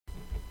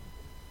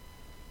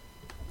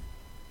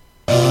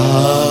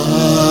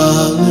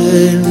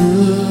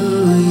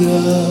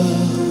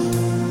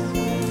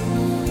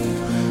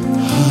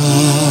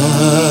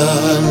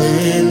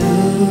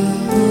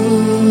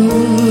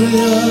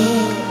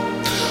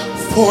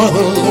For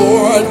the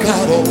Lord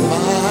God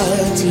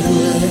Almighty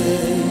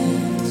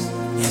reigns.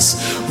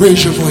 Yes,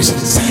 raise your voice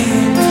and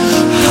sing.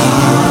 Hallelujah.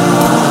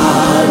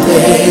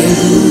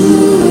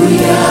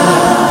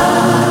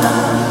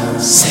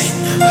 Sing.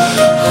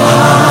 Hallelujah.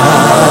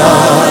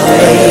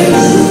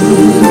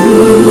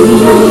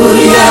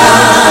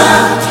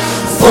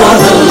 For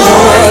the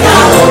Lord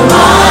God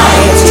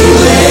Almighty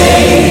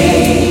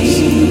reigns.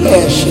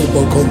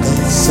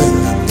 Sing.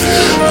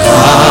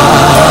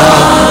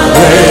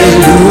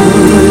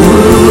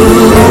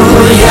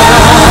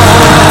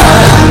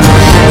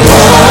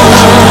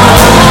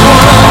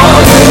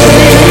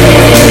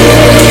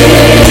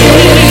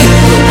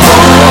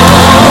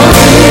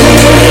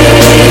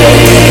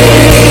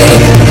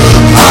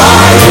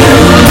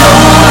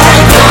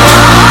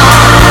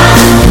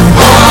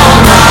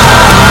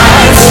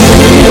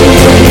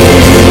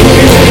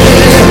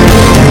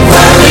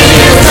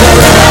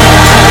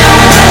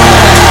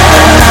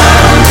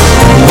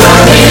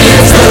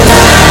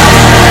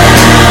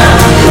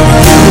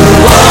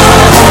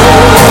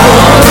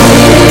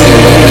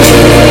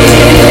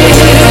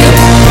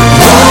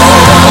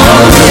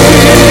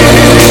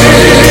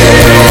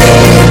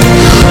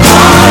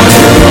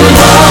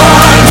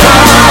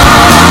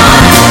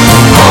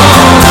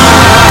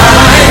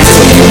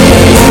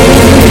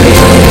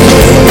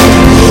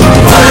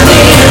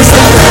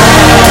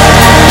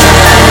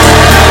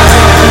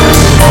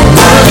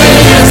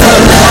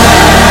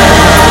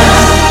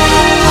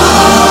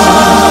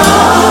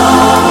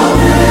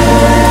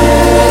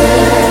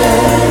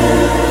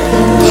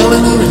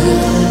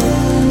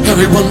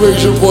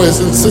 Raise your voice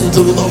and sing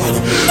to the Lord.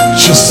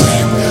 Just sing.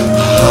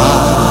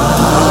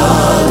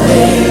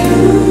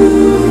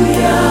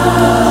 Hallelujah.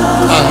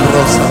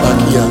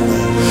 Hallelujah.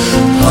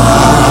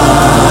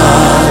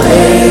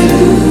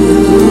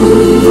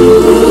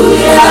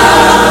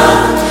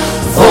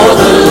 For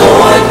the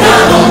Lord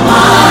God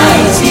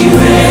Almighty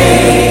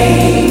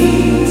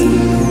reigns.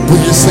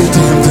 Will you sing to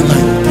him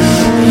tonight?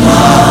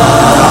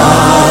 Hallelujah.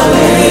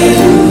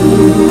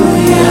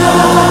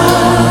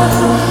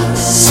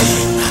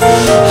 Sing.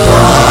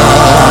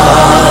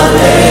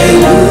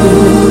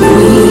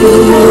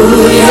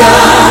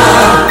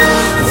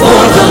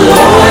 For the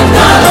Lord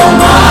God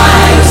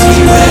Almighty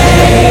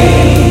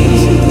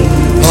reigns.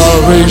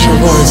 Raise your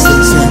voice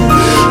and sing.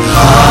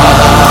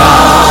 Hallelujah.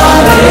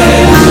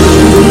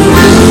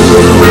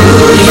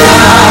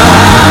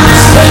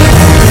 Sing.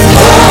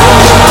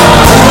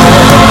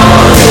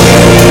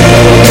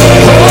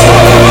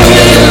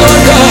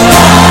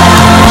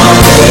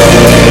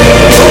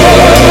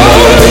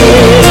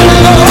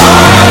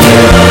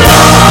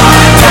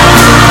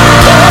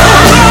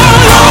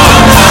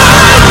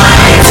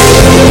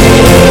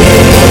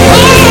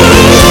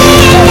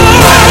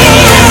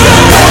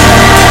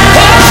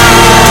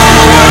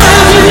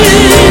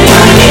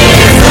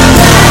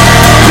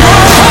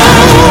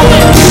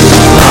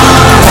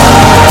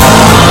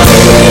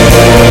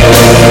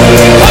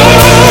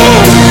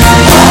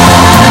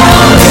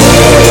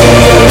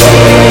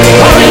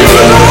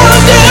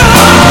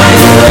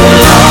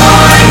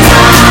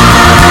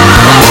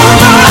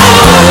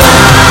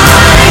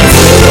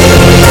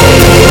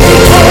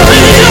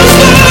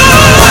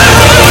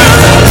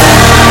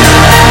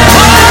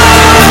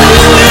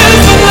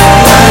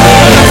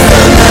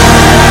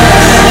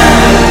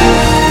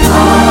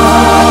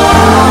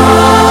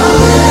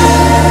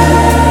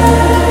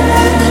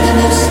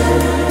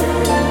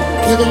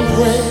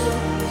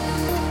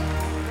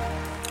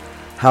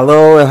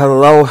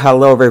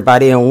 Hello,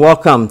 everybody, and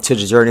welcome to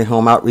the Journey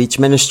Home Outreach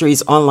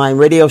Ministries online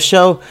radio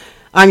show.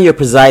 I'm your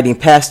presiding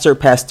pastor,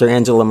 Pastor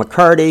Angela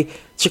McCarty,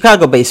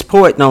 Chicago-based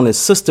poet known as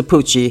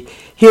Sistapoochie,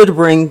 here to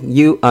bring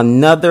you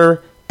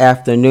another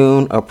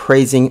afternoon of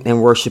praising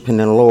and worshiping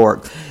the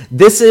Lord.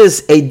 This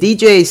is a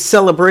DJ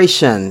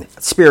celebration,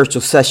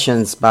 spiritual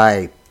sessions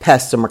by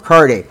Pastor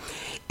McCarty.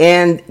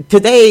 And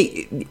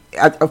today,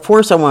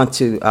 first I want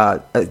to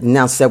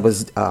announce that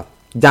was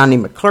Donnie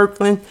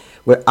McClurkin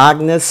with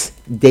Agnes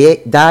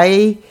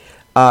Dei,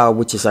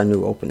 which is our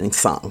new opening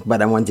song.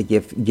 But I wanted to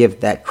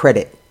give that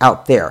credit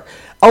out there.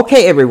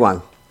 Okay,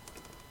 everyone.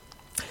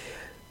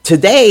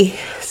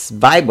 Today's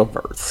Bible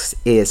verse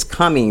is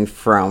coming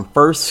from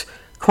 1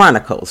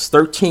 Chronicles,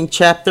 13th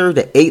chapter,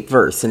 the 8th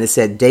verse. And it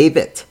said,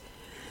 David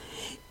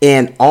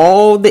and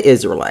all the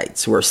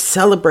Israelites were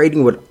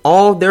celebrating with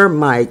all their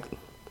might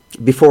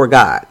before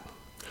God,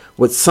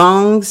 with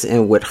songs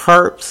and with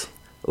harps,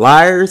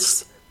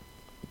 lyres,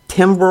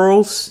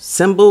 timbrels,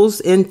 cymbals,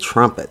 and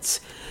trumpets.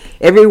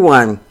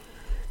 Everyone,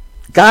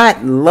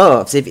 God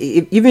loves,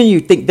 even you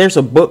think there's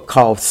a book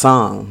called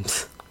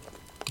songs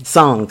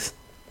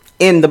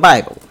in the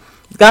Bible.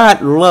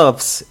 God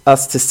loves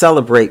us to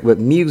celebrate with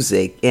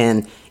music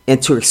and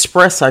to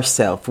express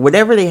ourselves.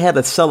 Whenever they had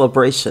a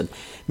celebration,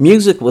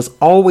 music was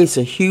always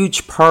a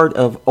huge part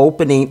of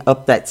opening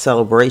up that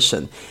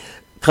celebration.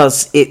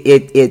 Because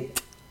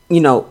it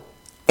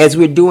as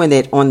we're doing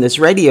it on this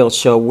radio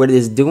show, what it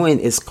is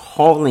doing is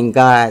calling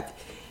God,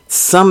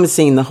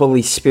 summoning the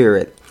Holy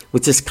Spirit,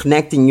 which is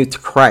connecting you to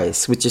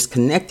Christ, which is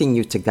connecting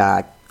you to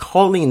God,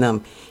 calling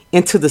them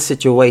into the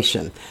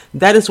situation.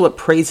 That is what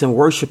praise and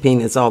worshiping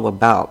is all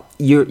about.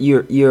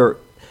 You're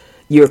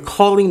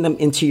calling them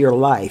into your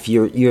life.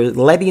 You're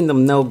letting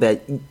them know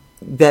that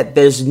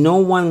there's no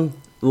one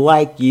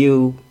like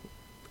you,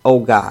 oh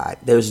God.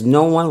 There's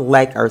no one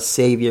like our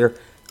Savior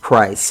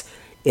Christ.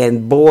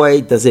 And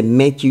boy, does it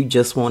make you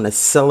just want to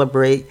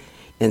celebrate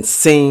and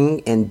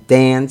sing and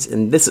dance.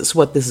 And this is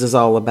what this is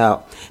all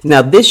about.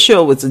 Now, this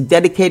show is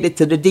dedicated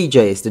to the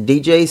DJs, the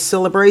DJ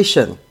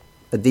celebration,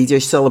 a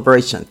DJ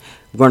celebration.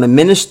 We're going to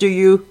minister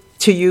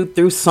to you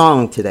through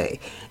song today.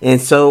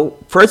 And so,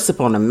 first up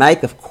on the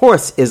mic, of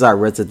course, is our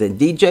resident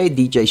DJ,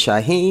 DJ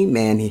Shyhiem.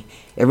 Man,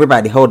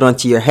 everybody hold on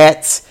to your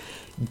hats.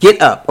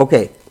 Get up.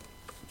 Okay.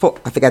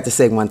 I forgot to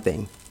say one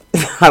thing,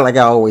 like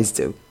I always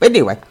do. But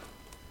anyway,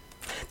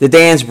 the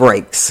dance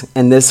breaks.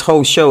 And this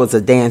whole show is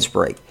a dance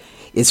break.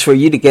 It's for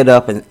you to get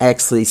up and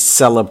actually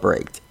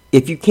celebrate.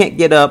 If you can't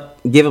get up,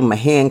 give them a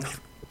hand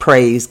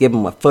praise, give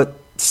them a foot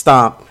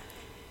stomp.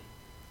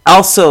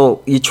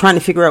 Also, you're trying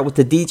to figure out what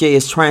the DJ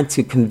is trying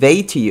to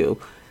convey to you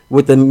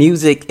with the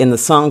music and the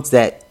songs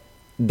that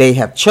they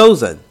have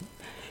chosen.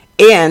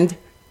 And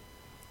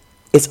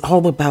it's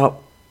all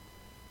about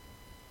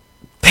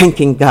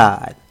thanking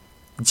God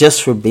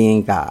just for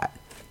being God.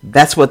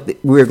 That's what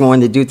we're going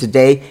to do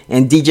today.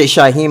 And DJ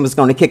Shyhiem is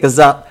going to kick us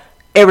up.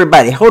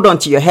 Everybody, hold on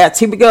to your hats.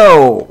 Here we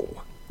go.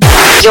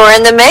 You're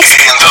in the mix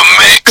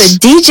with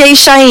DJ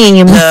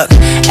Shyhiem. Look,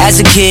 as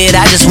a kid,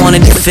 I just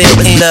wanted to fit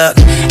in. Look,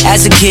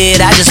 as a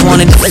kid, I just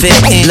wanted to fit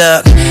in.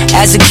 Look,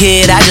 as a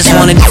kid, I just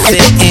wanted to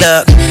fit in.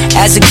 Look,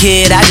 as a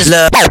kid, I just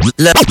look.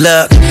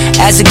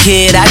 As a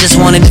kid, I just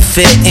wanted to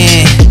fit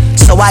in.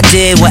 So I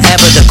did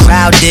whatever the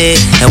crowd did.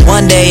 And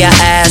one day I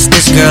asked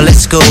this girl at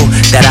school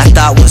that I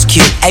thought was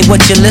cute, hey,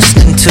 what you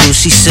listening to?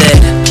 She said,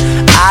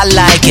 I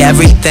like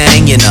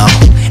everything, you know.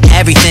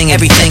 Everything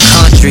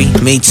country,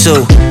 me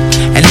too.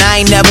 And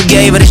I ain't never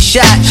gave it a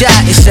shot.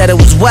 They said it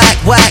was whack.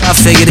 I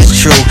figured it's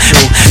true.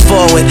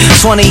 Forward,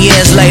 20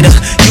 years later,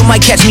 you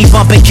might catch me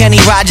bumping Kenny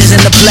Rogers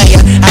in The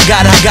Player. I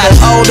got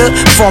older,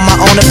 form my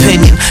own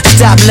opinion.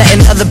 Stop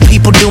letting other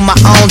people do my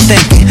own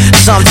thinking.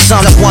 Some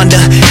I wonder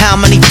how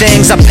many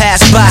things I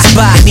passed by,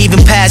 and even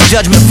past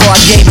judgment before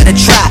I gave it a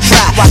try.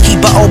 I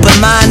keep an open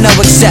mind, no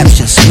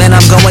exceptions. Man,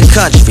 I'm going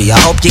country. I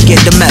hope you get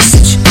the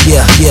message.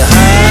 Yeah.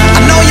 I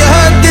know you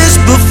heard this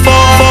before.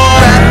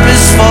 Rap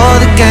is for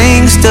the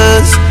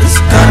gangsters,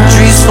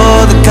 country's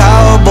for the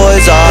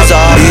cowboys,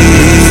 R&B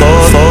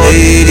for the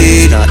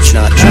ladies.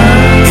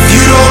 If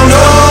you don't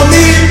know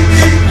me,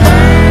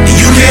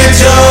 you can't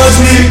judge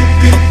me.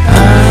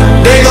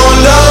 They gon'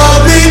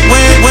 love me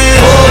when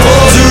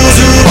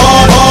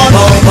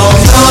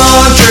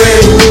country.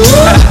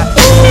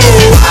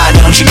 Why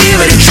don't you give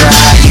it a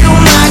try? You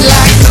might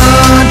like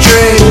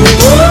country.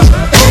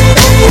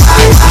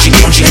 Why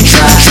don't you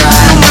try?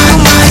 You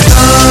might like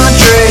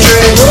country.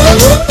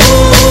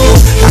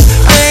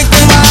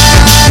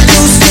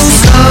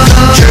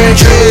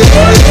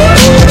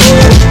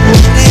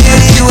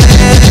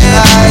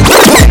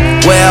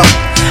 Well,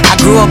 I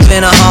grew up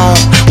in a home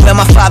where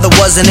my father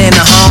wasn't in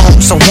the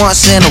home. So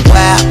once in a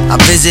while, I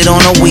visit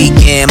on a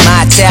weekend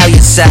my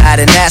Italian side,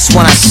 and that's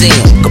when I see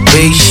him.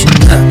 Capiche?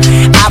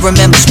 I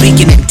remember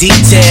speaking in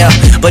detail,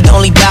 but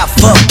only about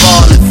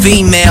football and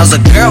females. A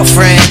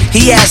girlfriend,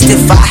 he asked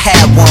if I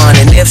had one,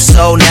 and if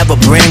so, never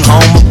bring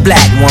home a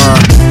black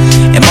one.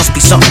 It must be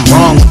something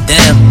wrong with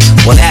them.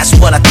 Well, that's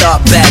what I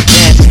thought back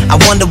then. I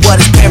wonder what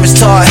his parents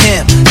taught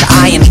him. The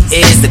irony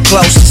is the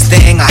closest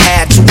thing I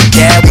had to a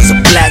dad was a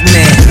black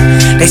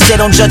man. They say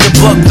don't judge a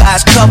book by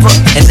its cover,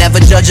 and never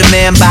judge a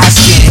man by his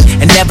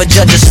skin, and never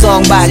judge a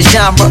song by its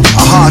genre.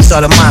 Our hearts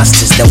are the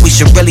monsters that we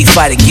should really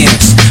fight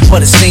against.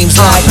 But it seems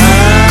like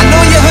I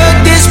know you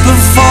heard this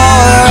before.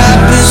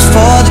 Rap is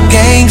for the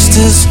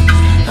gangsters,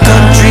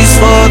 country's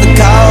for the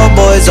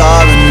cowboys,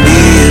 R&B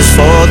is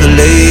for the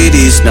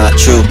ladies. Not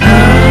true.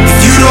 If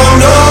you don't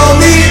know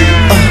me,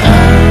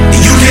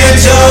 you can't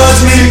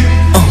judge me.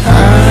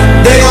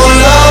 They gon'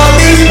 love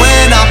me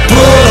when I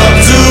pull up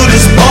to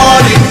this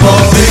party,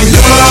 bumping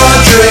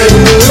country.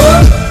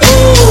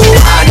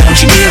 Why don't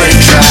you give it a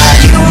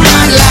try? You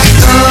might like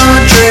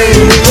country.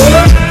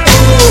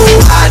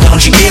 Why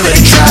don't you give it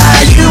a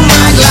try? You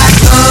might like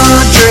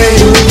country.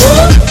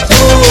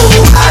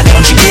 Why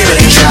don't you give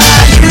it a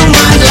try? You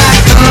might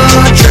like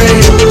country.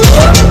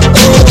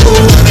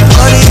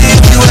 What do you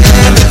think you would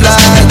have it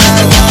like?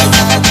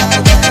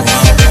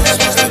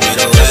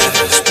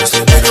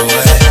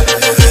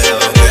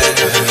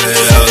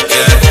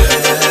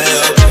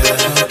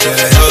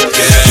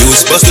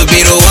 Supposed to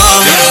be the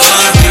one.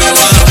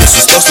 This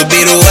was supposed to be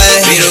the way.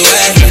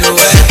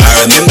 I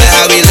remember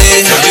how we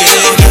lived.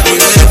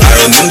 I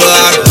remember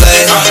how to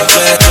play.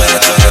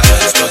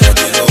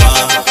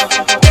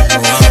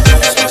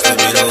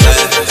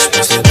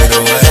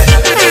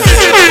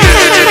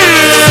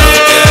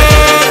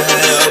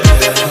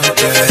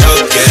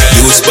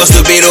 You were supposed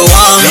to be the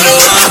one.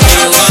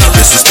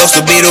 This was supposed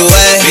to be the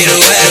way.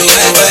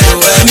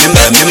 I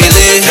remember how we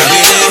lived.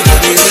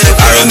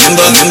 I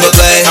remember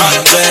play.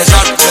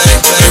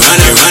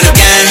 Run the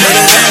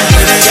game.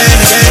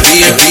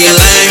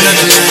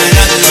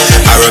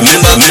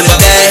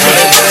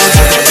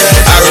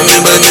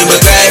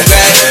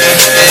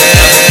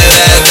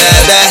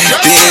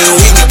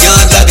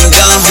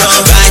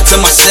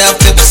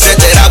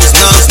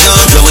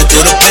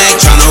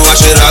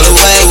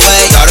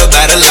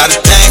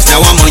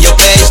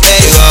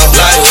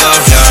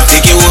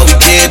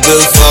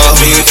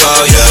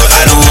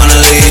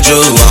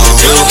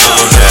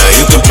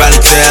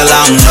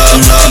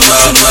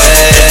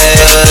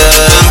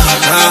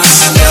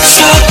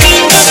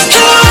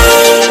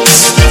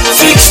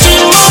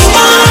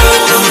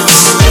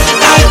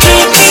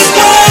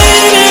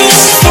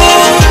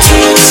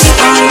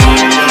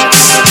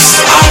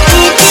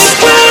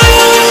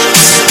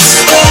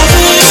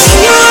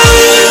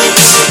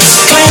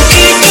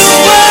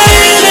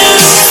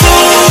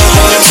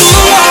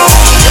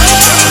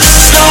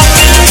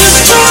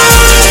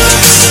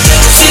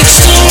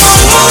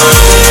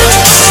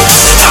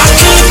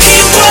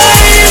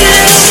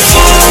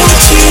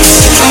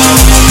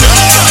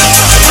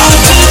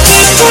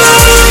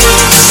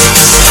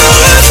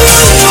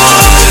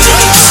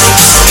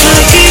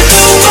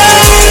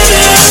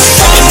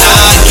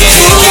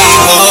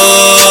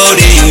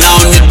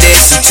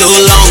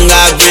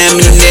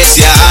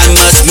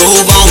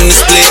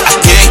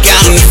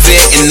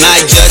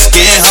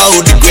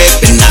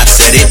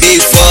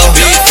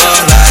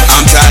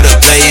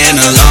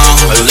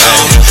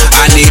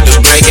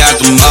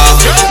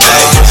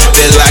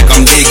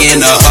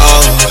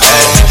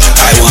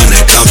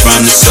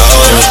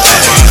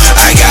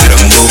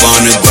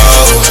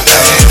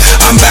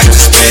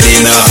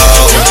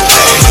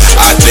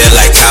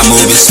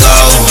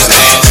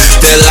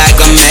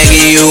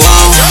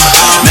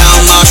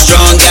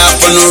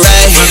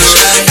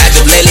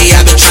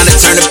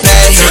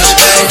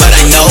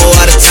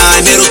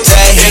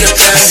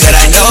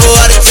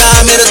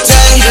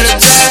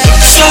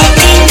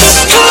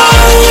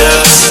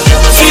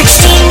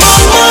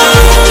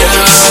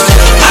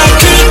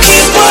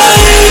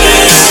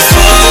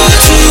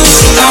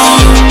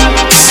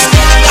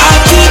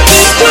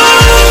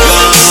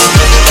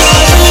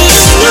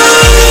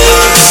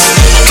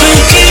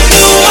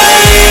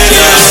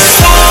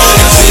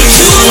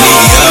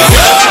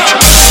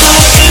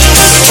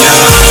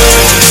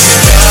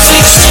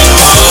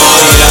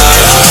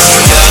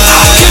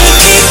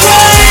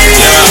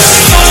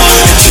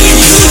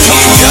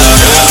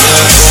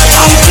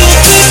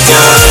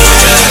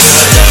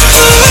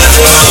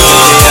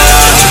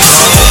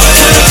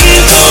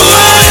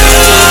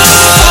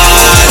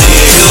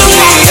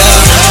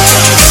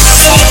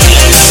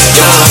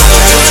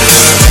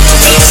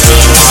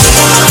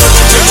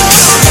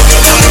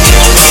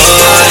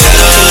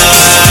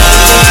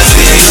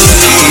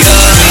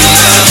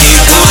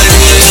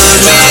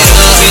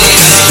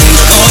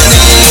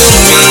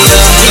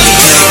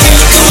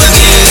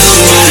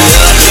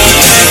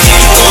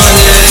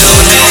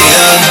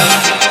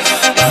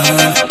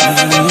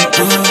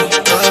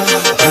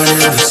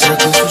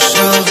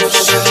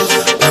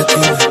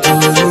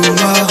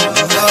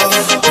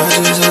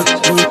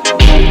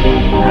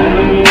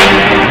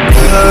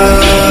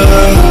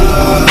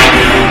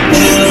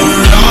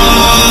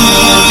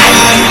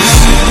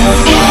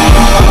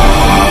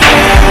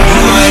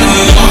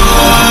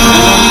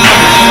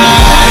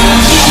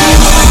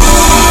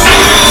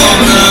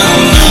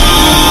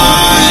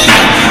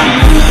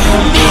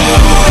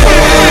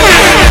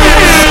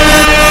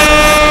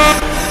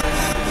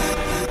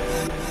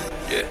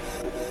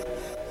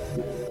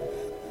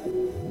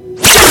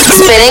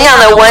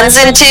 the ones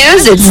and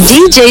twos, it's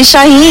DJ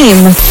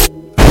Shyhiem.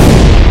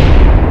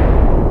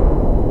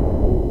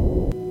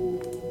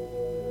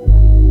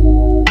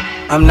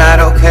 I'm not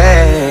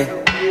okay.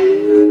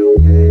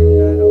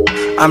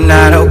 I'm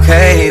not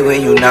okay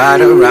when you're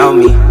not around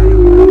me.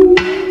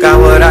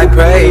 Got what I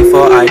pray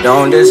for, I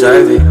don't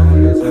deserve it.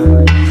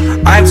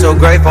 I'm so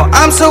grateful,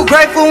 I'm so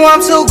grateful,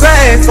 I'm so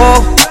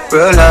grateful.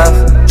 Real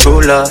love,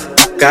 true love,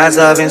 God's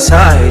love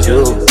inside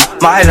you.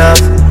 My love,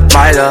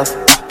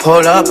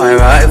 pull up, I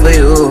ride for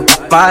you.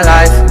 My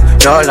life,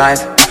 your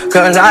life,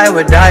 cause I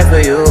would die for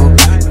you.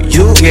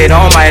 You get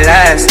on my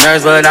last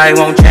nerves, but I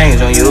won't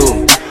change on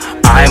you.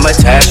 I'm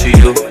attached to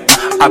you.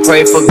 I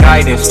pray for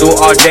guidance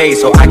through all day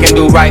so I can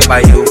do right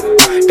by you.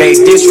 They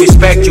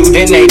disrespect you,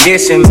 then they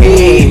dissing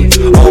me.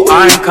 Oh,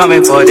 I'm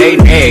coming for they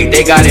neck,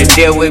 they gotta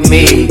deal with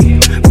me.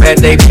 Bet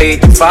they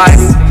plead the fight.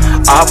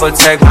 I'll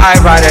protect my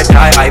ride or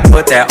die, I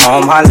put that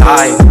on my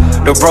life.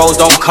 The bros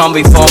don't come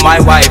before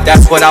my wife,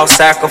 that's what I'll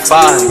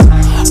sacrifice.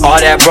 All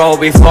that bro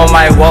before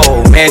my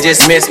woe, man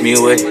just miss me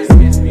with it.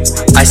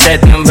 I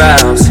set them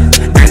vows,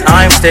 and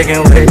I'm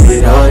sticking with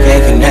it.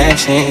 Broken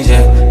connections,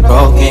 yeah,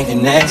 broken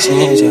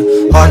connections,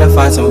 yeah. Hard to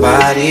find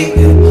somebody,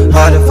 yeah,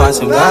 hard to find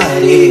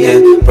somebody, yeah.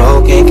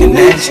 Broken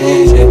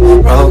connections, yeah,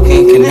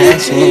 broken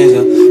connections,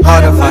 yeah.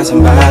 Hard to find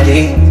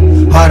somebody,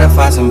 hard to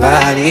find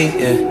somebody,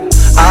 yeah.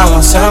 I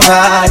want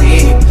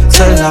somebody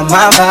to love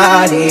my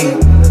body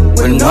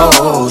with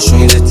no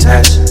strings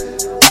attached.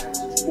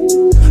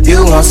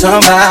 You want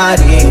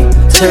somebody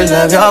to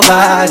love your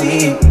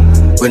body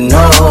with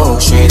no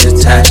strings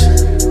attached.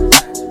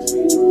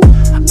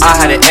 I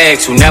had an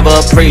ex who never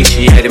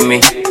appreciated me.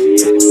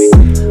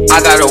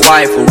 I got a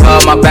wife who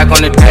rubbed my back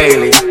on the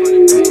daily.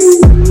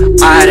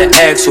 I had an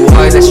ex who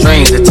always had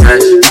strings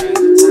attached.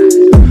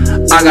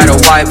 I got a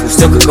wife who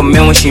still could come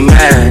in when she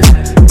mad.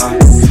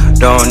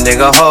 Don't dig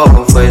a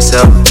hole for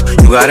yourself.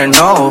 You gotta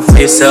know for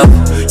yourself.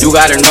 You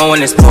gotta know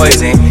when it's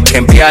poison.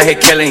 Can't be out here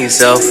killing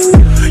yourself.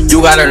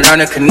 You gotta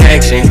learn a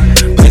connection.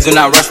 Please do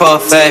not rush for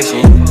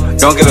affection.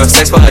 Don't give up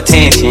sex for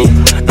attention.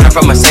 Learn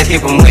from mistakes,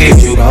 keep them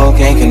with you.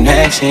 Broken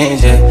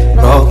connections, yeah.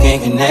 Broken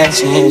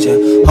connections, yeah.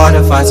 Hard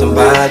to find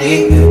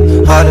somebody,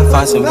 yeah. Hard to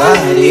find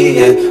somebody,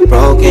 yeah.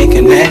 Broken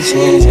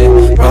connections,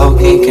 yeah.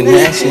 Broken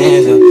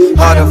connections, yeah.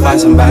 Hard to find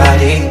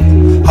somebody,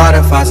 hard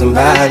to find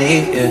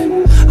somebody, yeah.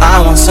 I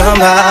want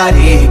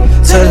somebody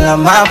to love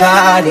my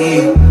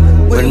body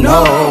with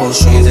no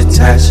strings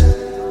attached.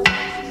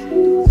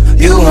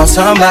 You want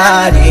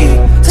somebody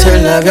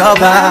to love your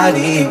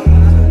body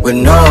with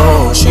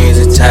no strings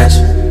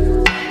attached.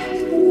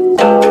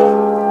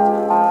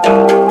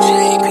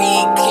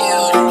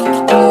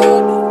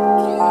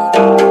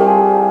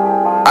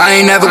 I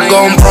ain't never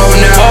gon' pro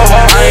now.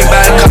 I ain't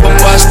bout a couple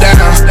bucks down.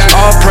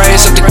 All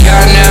praise up the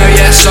count now.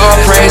 Yes, all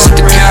praise up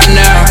the count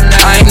now.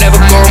 I ain't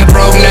never gon'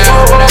 broke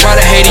now. Try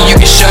to hate it, you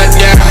get shut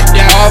down.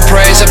 All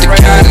praise up the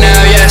count now.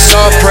 Yes,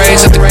 all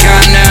praise up the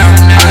count now.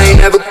 I ain't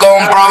never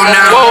gon' broke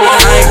now.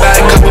 I ain't bout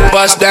a couple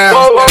bucks down.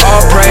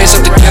 All praise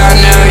up the count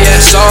now.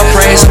 Yes, all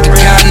praise up the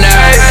count now.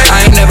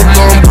 I ain't never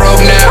gon'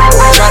 broke now.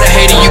 Try to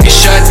hate it, you get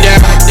shut down.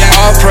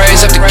 All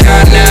praise up the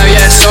count now.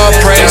 Yes, all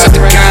praise up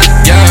the count.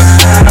 Yeah.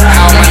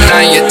 How am I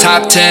not in your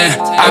top 10?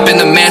 I've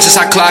been the man since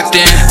I clocked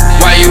in.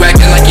 Why you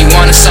acting like you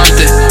wanted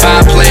something?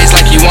 Buying plays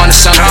like you wanted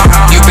something.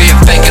 You being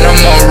fake and I'm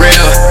more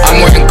real.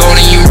 I'm working gold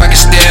and you rockin'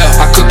 steel.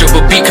 I cooked up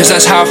a beat cause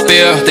that's how I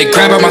feel. They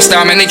grabbing my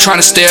style, man, they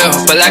tryna steal.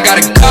 But I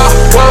gotta go,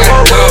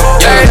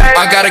 yeah.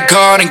 I gotta go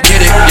out and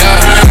get it, yeah.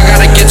 I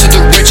gotta get to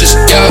the riches,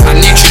 yeah. I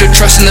need you to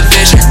trust in the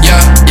vision,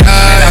 yeah,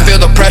 yeah. And I feel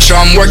the pressure,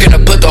 I'm working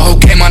to put the whole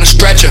game on a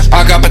stretcher.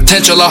 I got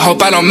potential, I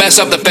hope I don't mess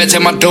up. The feds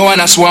hit my door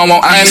and I swear I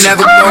won't answer. I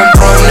ain't never going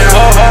pro now.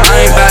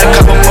 I ain't bout a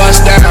couple bucks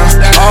down.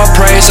 All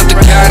praise up the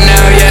count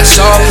now, yes,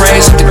 all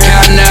praise up the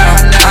count now.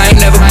 I ain't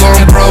never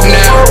going broke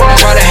now.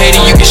 Try to hate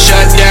it, you get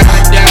shut down.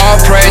 All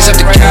praise up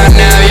the count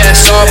now,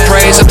 yes, all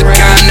praise up the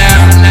count now.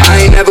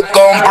 I ain't never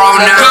going broke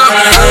now.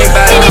 I ain't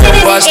bout a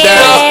couple bucks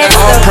down.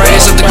 All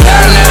praise up the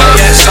count now,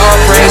 yes, all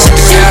praise up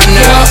the count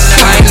now.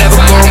 I ain't never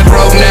going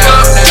broke now.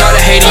 Try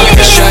to hate it, you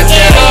get shut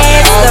down.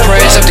 All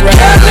praise up the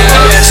count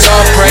now, yes,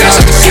 all praise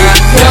up the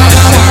count now.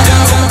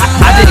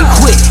 I didn't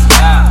quit.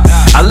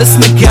 I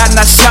listened to God and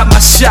I shot my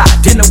shot.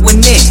 Then it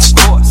went in.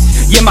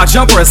 Yeah, my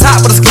jumper is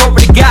hot, but it's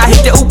glory to God.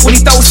 Hit the oop when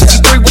he throws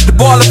 53 with the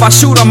ball. If I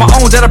shoot on my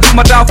own, that'll be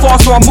my downfall.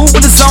 So I move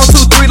in the zone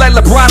 2-3 like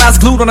LeBron. I was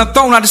glued on the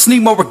throne, I just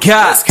need more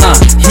regard.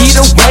 He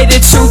the way,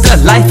 the truth, the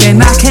life, and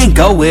I can't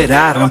go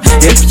without him.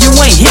 If you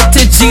ain't hip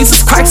to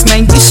Jesus Christ,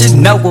 man, you should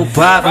know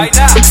about him.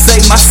 He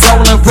saved my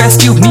soul and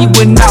rescued me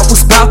when I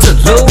was about to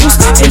lose.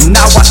 And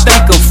now I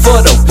thank him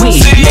for the win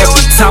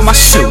every time I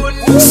shoot.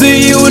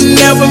 See, you would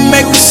never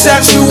make the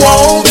shots you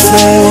won't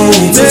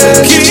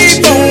take.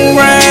 Keep on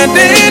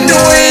grinding,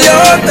 doing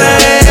your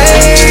thing.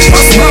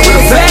 I'm smart with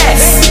a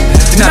fast,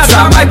 and I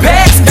drop my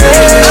bags.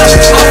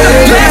 Off the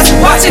glass,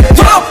 watch it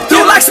flow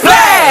through like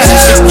splash.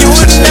 You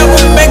would never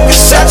make the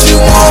shots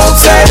you won't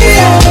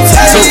take.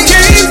 So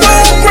keep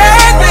on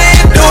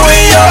grinding,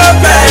 doing your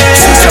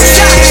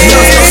thing.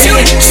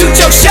 Shoot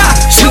your shot,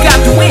 we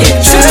got the win.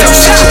 Shoot your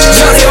shot,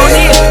 Johnny on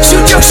in.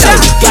 Shoot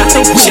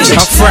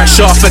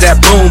for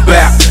that boom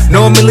bap.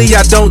 Normally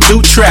I don't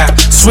do trap.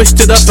 Switched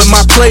it up in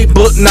my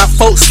playbook, now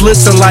folks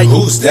listen like,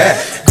 who's that?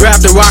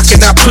 Grab the rock and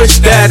I push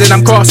that, and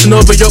I'm crossing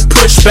over your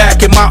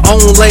pushback in my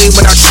own lane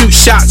when I shoot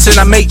shots and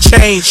I make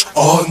change.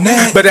 All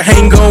night. Better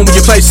hang on when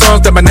you play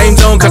songs that my name's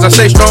on, cause I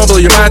stay strong, blow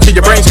your mind till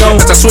your brain's gone.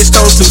 As I switch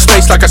tones through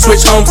space like I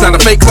switch homes, not a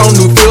fake clone,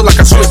 new feel like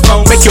I switch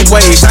homes. Making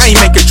waves, I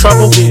ain't making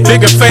trouble.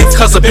 Bigger faith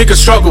cause of bigger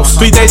struggles.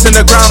 3 days in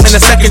the ground and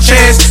a second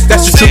chance,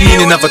 that's the true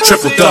meaning of a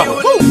triple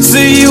double.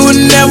 See, you would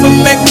never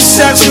make the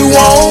shots you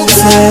won't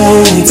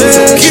take. So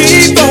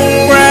keep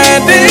on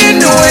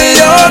grinding, doing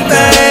your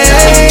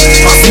thing.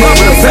 Smart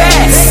real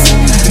fast,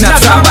 now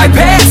drive right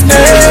past.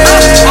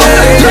 On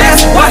the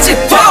glass, watch it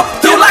pop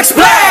through like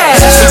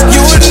splash.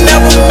 You would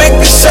never make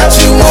the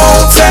shots you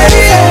won't take.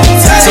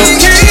 So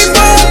keep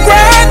on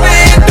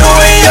grinding,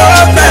 doing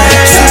your thing.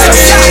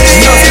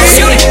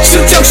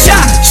 Shoot your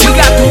shot, you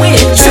got to win.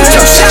 Shoot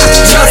your shot,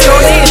 just go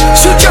in.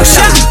 Shoot your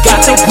shot,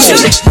 got to win.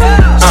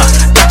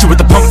 Got you with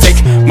the pump fake.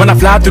 When I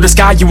fly through the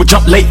sky, you would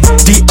jump late.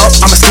 D up,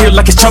 I'ma steal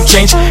like it's chump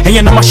change. And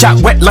you know my shot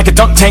wet like a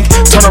dunk tank.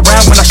 Turn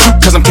around when I shoot,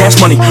 cause I'm cash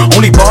money.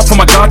 Only ball for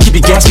my God, keep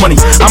your gas money.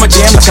 I'm a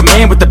jam like a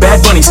man with the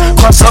bad bunnies.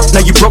 Cross up,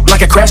 now you broke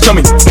like a crash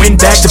dummy. Win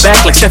back to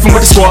back like Stephen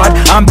with the squad.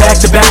 I'm back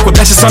to back with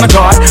best son of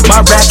God.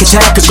 My rack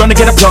attack is gonna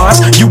get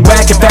applause. You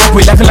whack it back,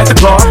 we laughing like the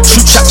claw.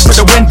 Shoot shots for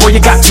the win, boy,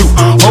 you got to.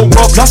 Whole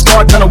world plus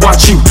God gonna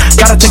watch you.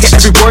 Gotta think of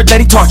every word that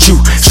he taught you.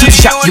 Shoot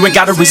shot, you ain't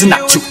got a reason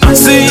not to.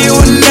 See, you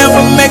would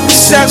never make the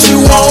shots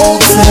you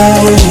won't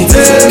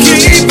take.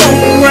 Keep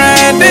on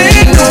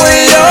grinding,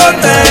 doing your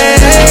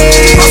thing.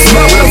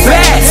 Smart real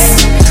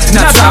fast,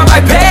 now drive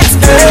right past.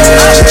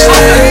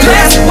 On the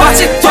glass, watch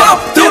it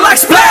pop through like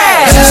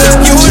splash.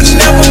 You would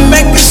never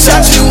make the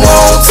shots you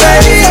won't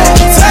take.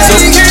 So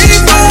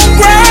keep on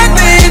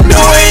grinding,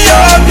 doing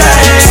your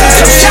thing.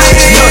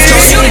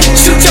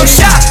 Shoot your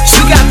shot,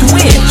 you got to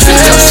win.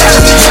 Shoot your shot,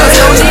 just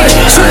go in.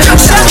 Shoot your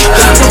shot,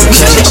 got to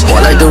win. Boy,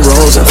 like the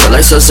rose, and feel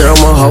like Sub-Zero,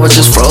 my heart was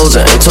just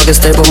frozen. Ain't talking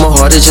stable, my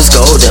heart is just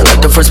golden.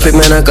 Like the first pick,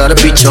 man, I gotta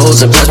be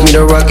chosen. Pass me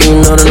the rock and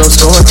you know that I'm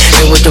scoring.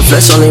 Hit with the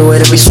flex, only way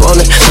to be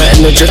swollen.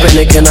 Letting the drip and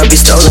it cannot be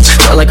stolen.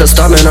 Felt like a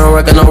star, man, I'm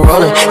rockin', I'm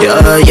rolling. Yeah,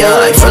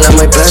 I feel like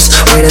my best.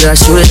 Way that I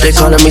shoot it, they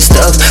calling me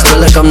stuff.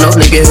 Feel like I'm known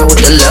to get hit with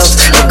the left.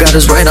 If God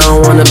is right, I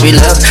don't wanna be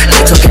left.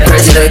 They talking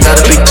crazy, they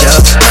gotta be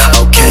tough.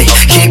 Okay,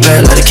 kick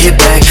back, let it kick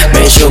back.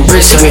 Man, shoot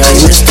bricks, tell me how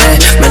you missed that.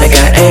 Man, I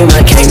got aim,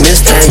 I can't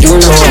miss that. You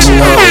know I'm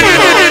known.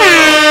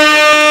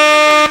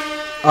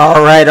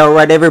 All right,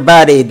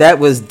 everybody. That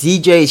was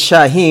DJ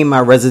Shyhiem, my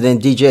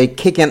resident DJ,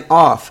 kicking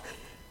off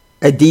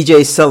a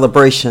DJ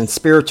celebration,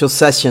 spiritual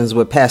sessions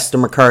with Pastor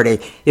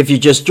McCarty. If you're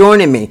just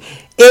joining me,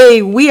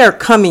 we are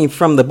coming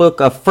from the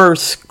book of 1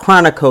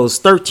 Chronicles,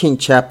 13th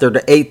chapter,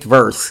 the 8th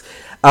verse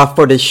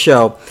for this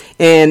show.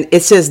 And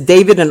it says,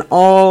 David and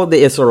all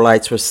the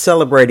Israelites were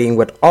celebrating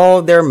with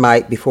all their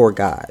might before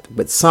God,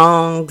 with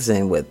songs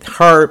and with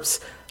harps,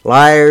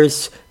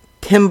 lyres,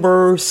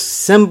 timbrels,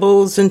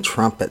 cymbals, and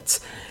trumpets.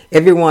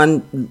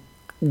 Everyone,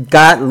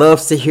 God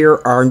loves to hear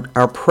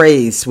our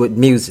praise with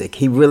music.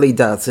 He really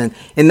does. And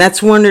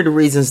that's one of the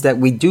reasons that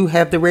we do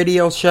have the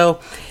radio show,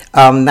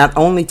 not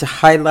only to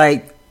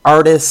highlight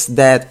artists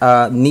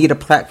that need a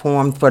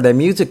platform for their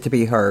music to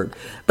be heard,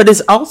 but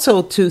it's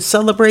also to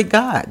celebrate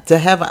God, to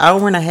have an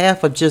hour and a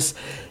half of just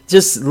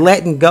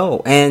letting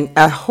go. And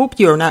I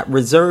hope you're not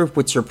reserved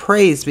with your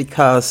praise,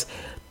 because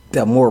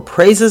the more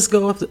praises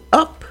go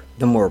up,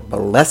 the more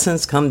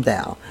blessings come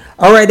down.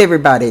 All right,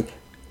 everybody.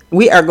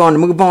 We are going to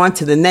move on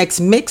to the next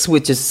mix,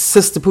 which is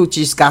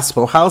Sistapoochie's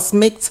Gospel House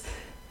Mix.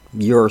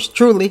 Yours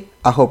truly.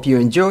 I hope you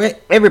enjoy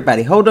it.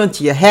 Everybody, hold on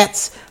to your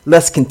hats.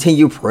 Let's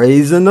continue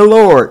praising the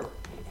Lord.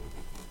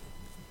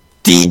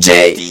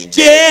 DJ.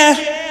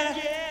 Yeah.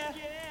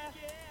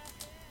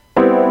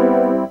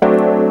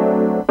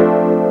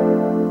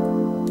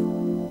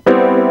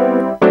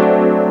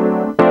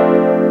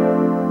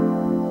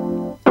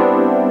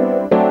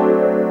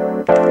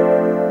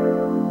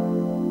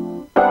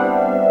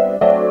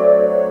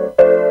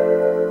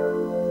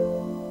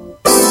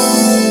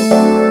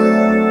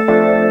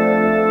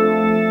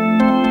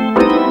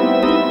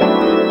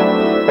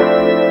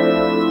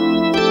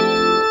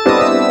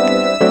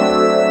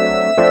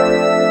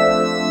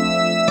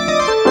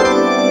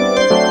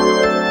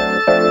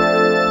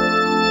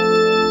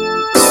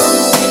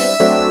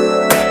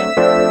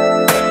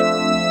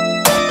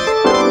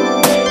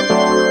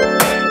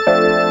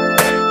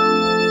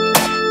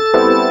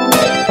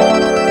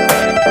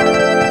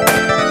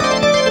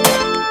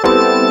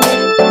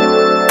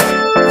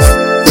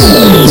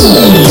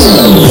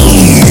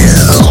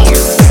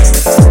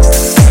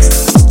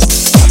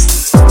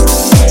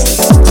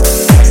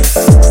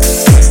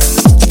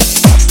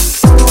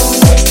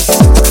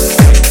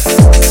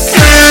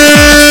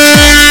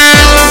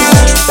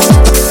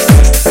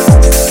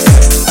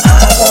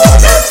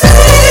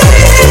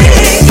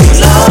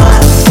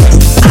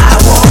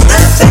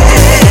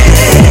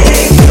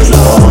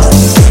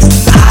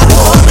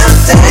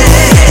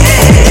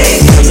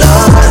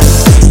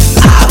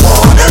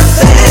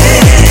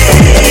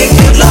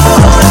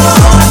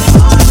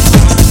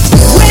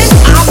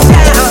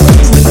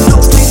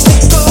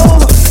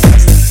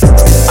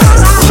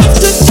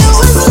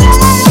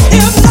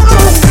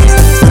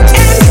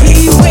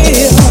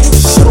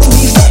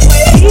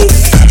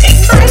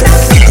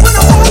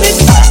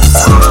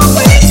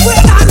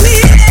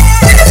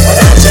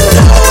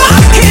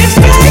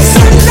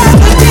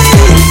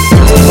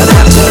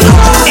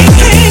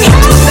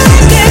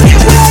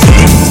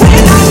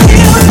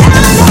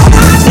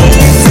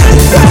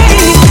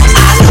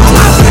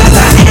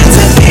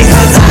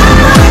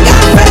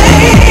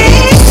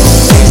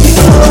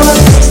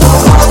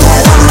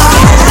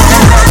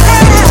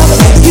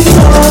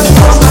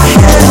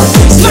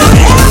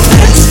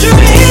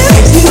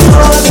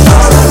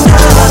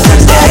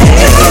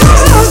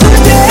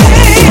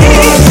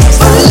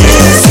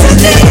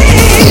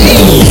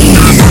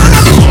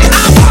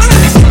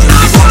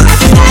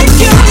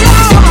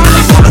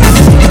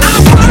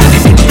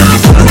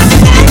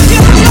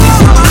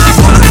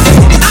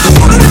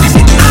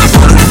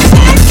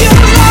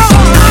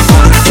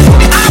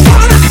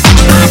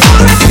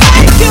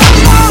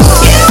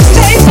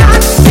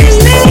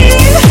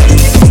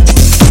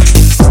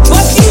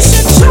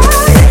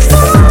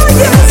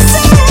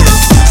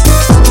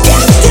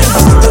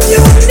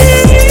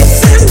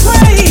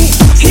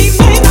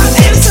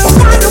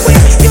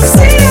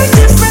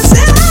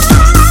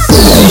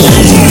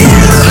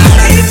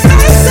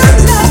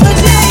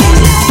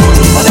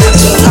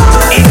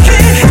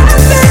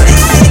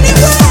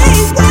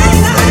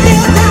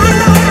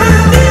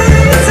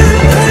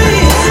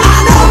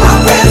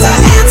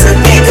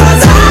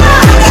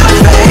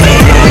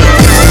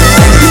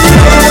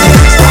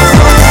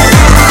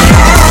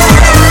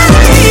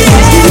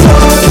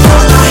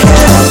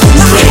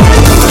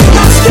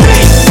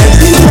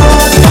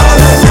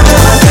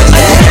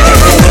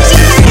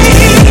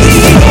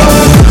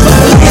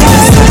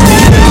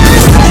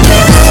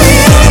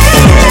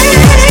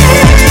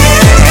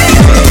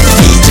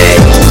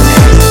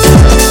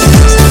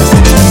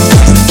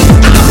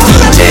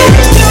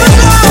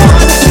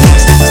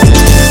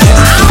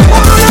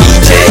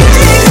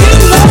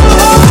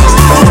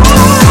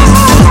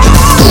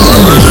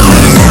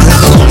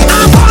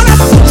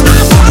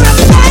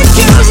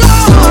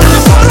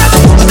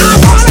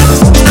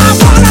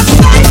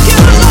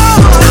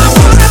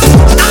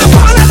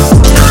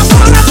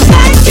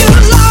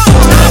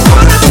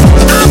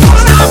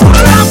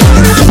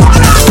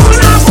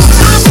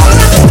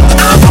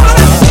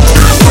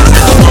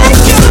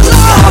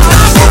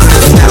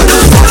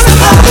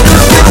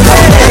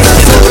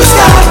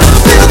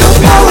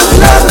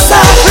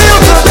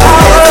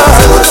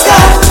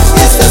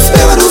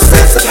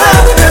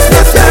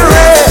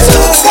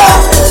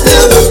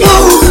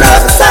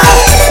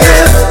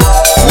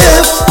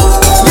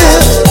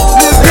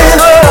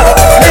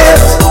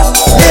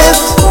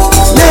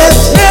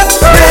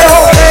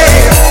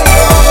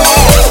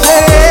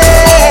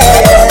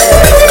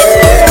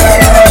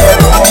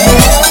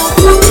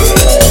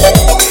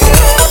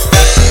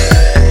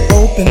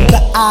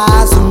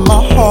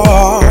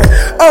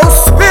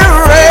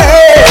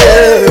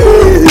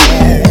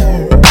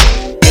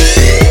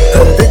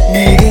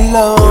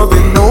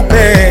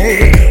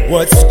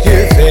 what's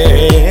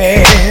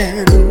given.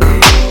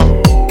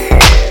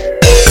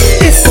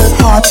 It's so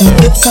hard to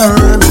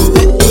discern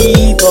the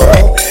evil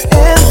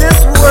in this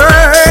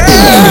world.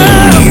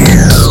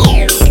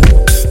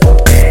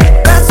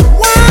 That's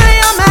why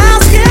I'm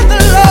asking the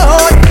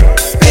Lord,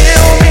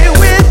 fill me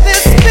with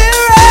His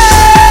Spirit.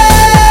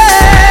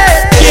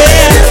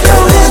 Yeah. Lift your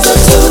hands up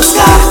to the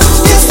sky.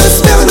 It's the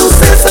Spirit who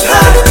sits up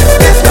high.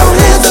 Lift your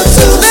hands up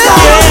to the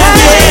sky.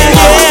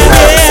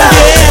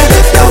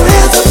 Lift your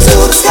hands up to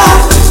the sky.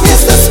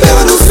 It's the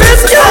Spirit who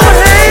sits up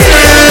high.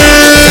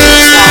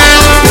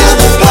 Feel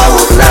the power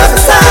of love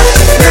inside.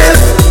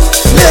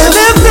 Lift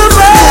them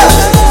up.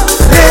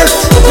 Lift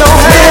your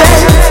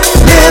hands.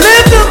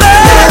 Lift them up.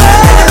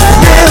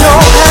 Lift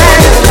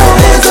your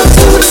hands up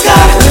to the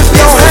sky. Lift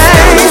your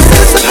hands.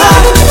 Sits up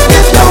high.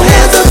 Lift your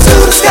hands up to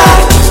the sky.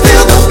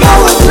 Feel the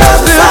power of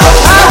love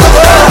inside.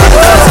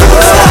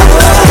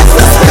 It's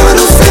the Spirit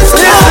who sits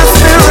up high.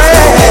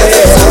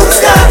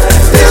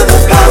 Feel the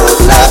power of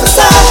love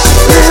inside.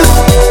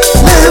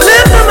 Lift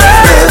them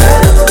up.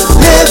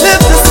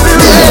 Lift the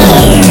Spirit.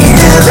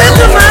 Lift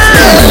them up.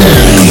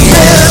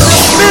 Let the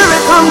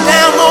Spirit come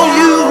down on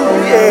you.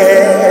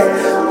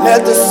 Yeah.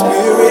 Let the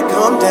Spirit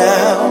come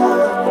down.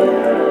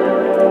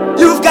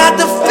 You've got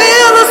to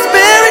feel the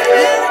Spirit.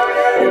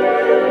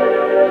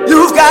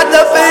 You've got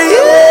to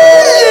feel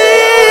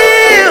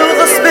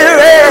the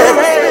Spirit.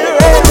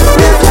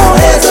 Lift your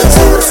hands up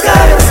to the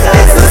sky.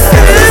 It's the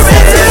Spirit. Lift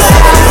your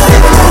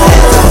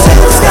hands up to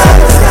the sky.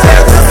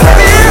 Let the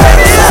Spirit.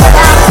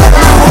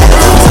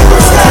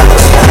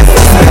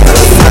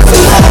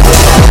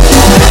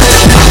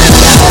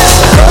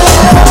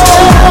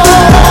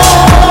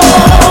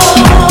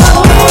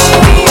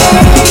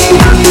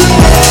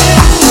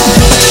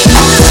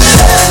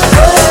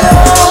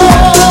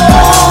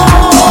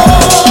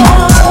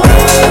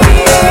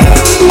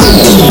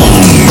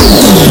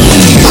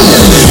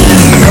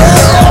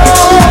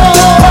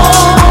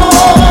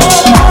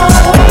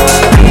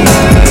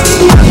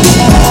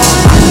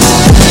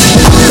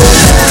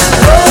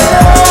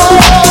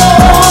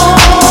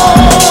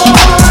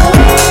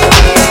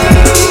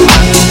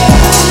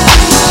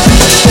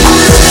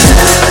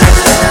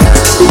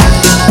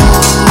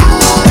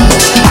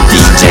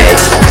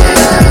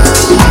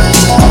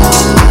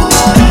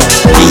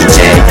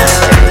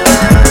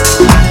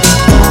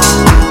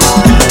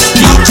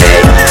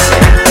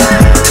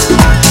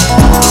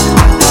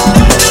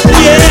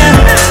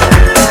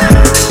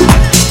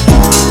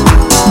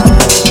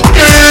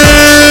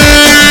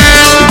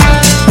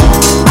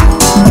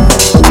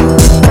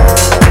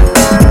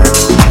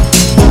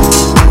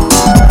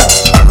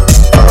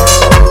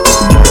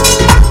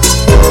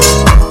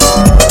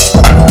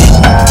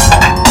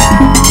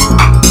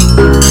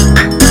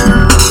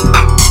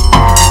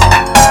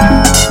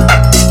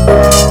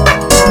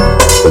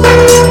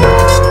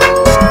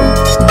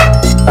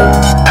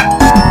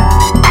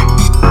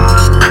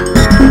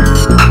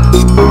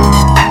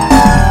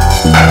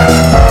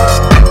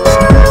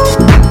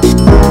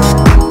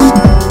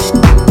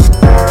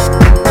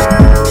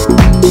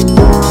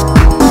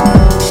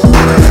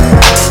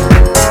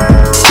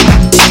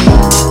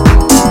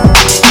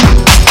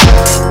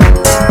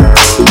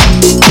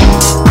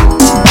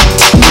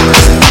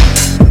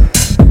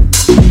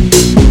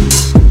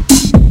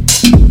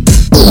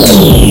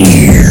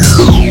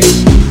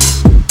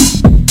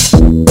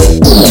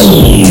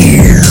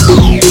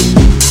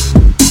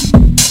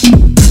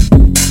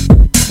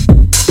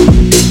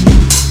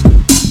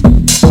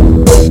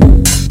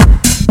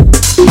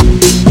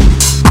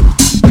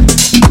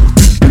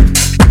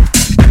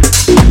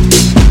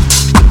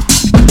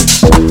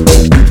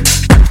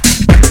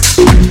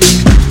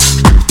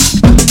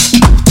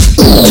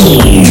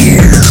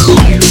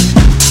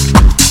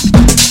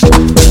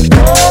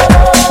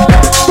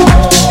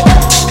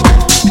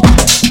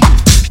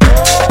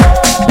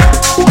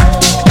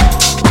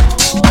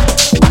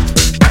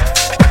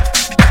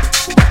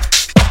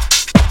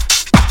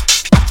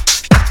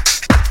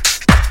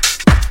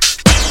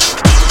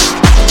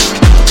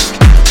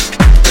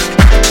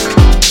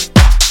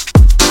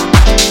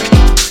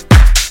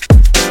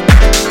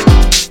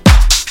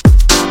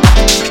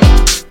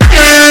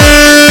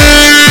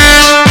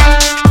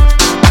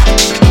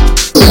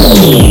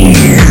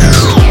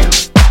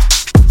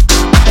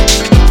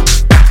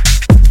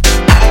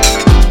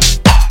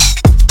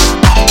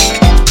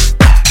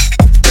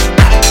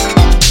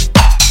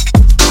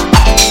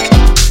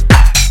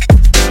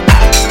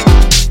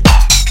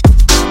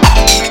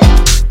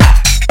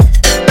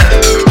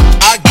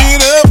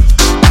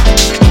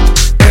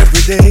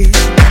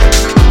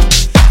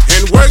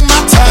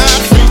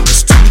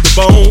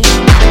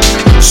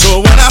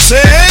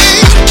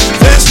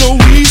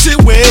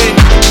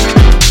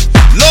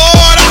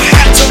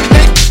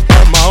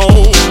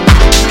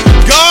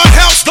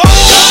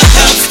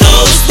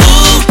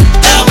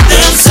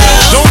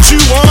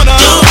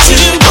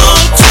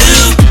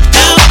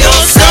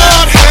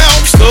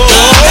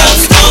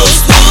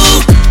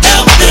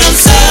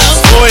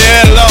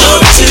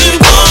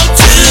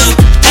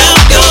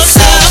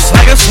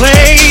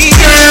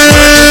 slave.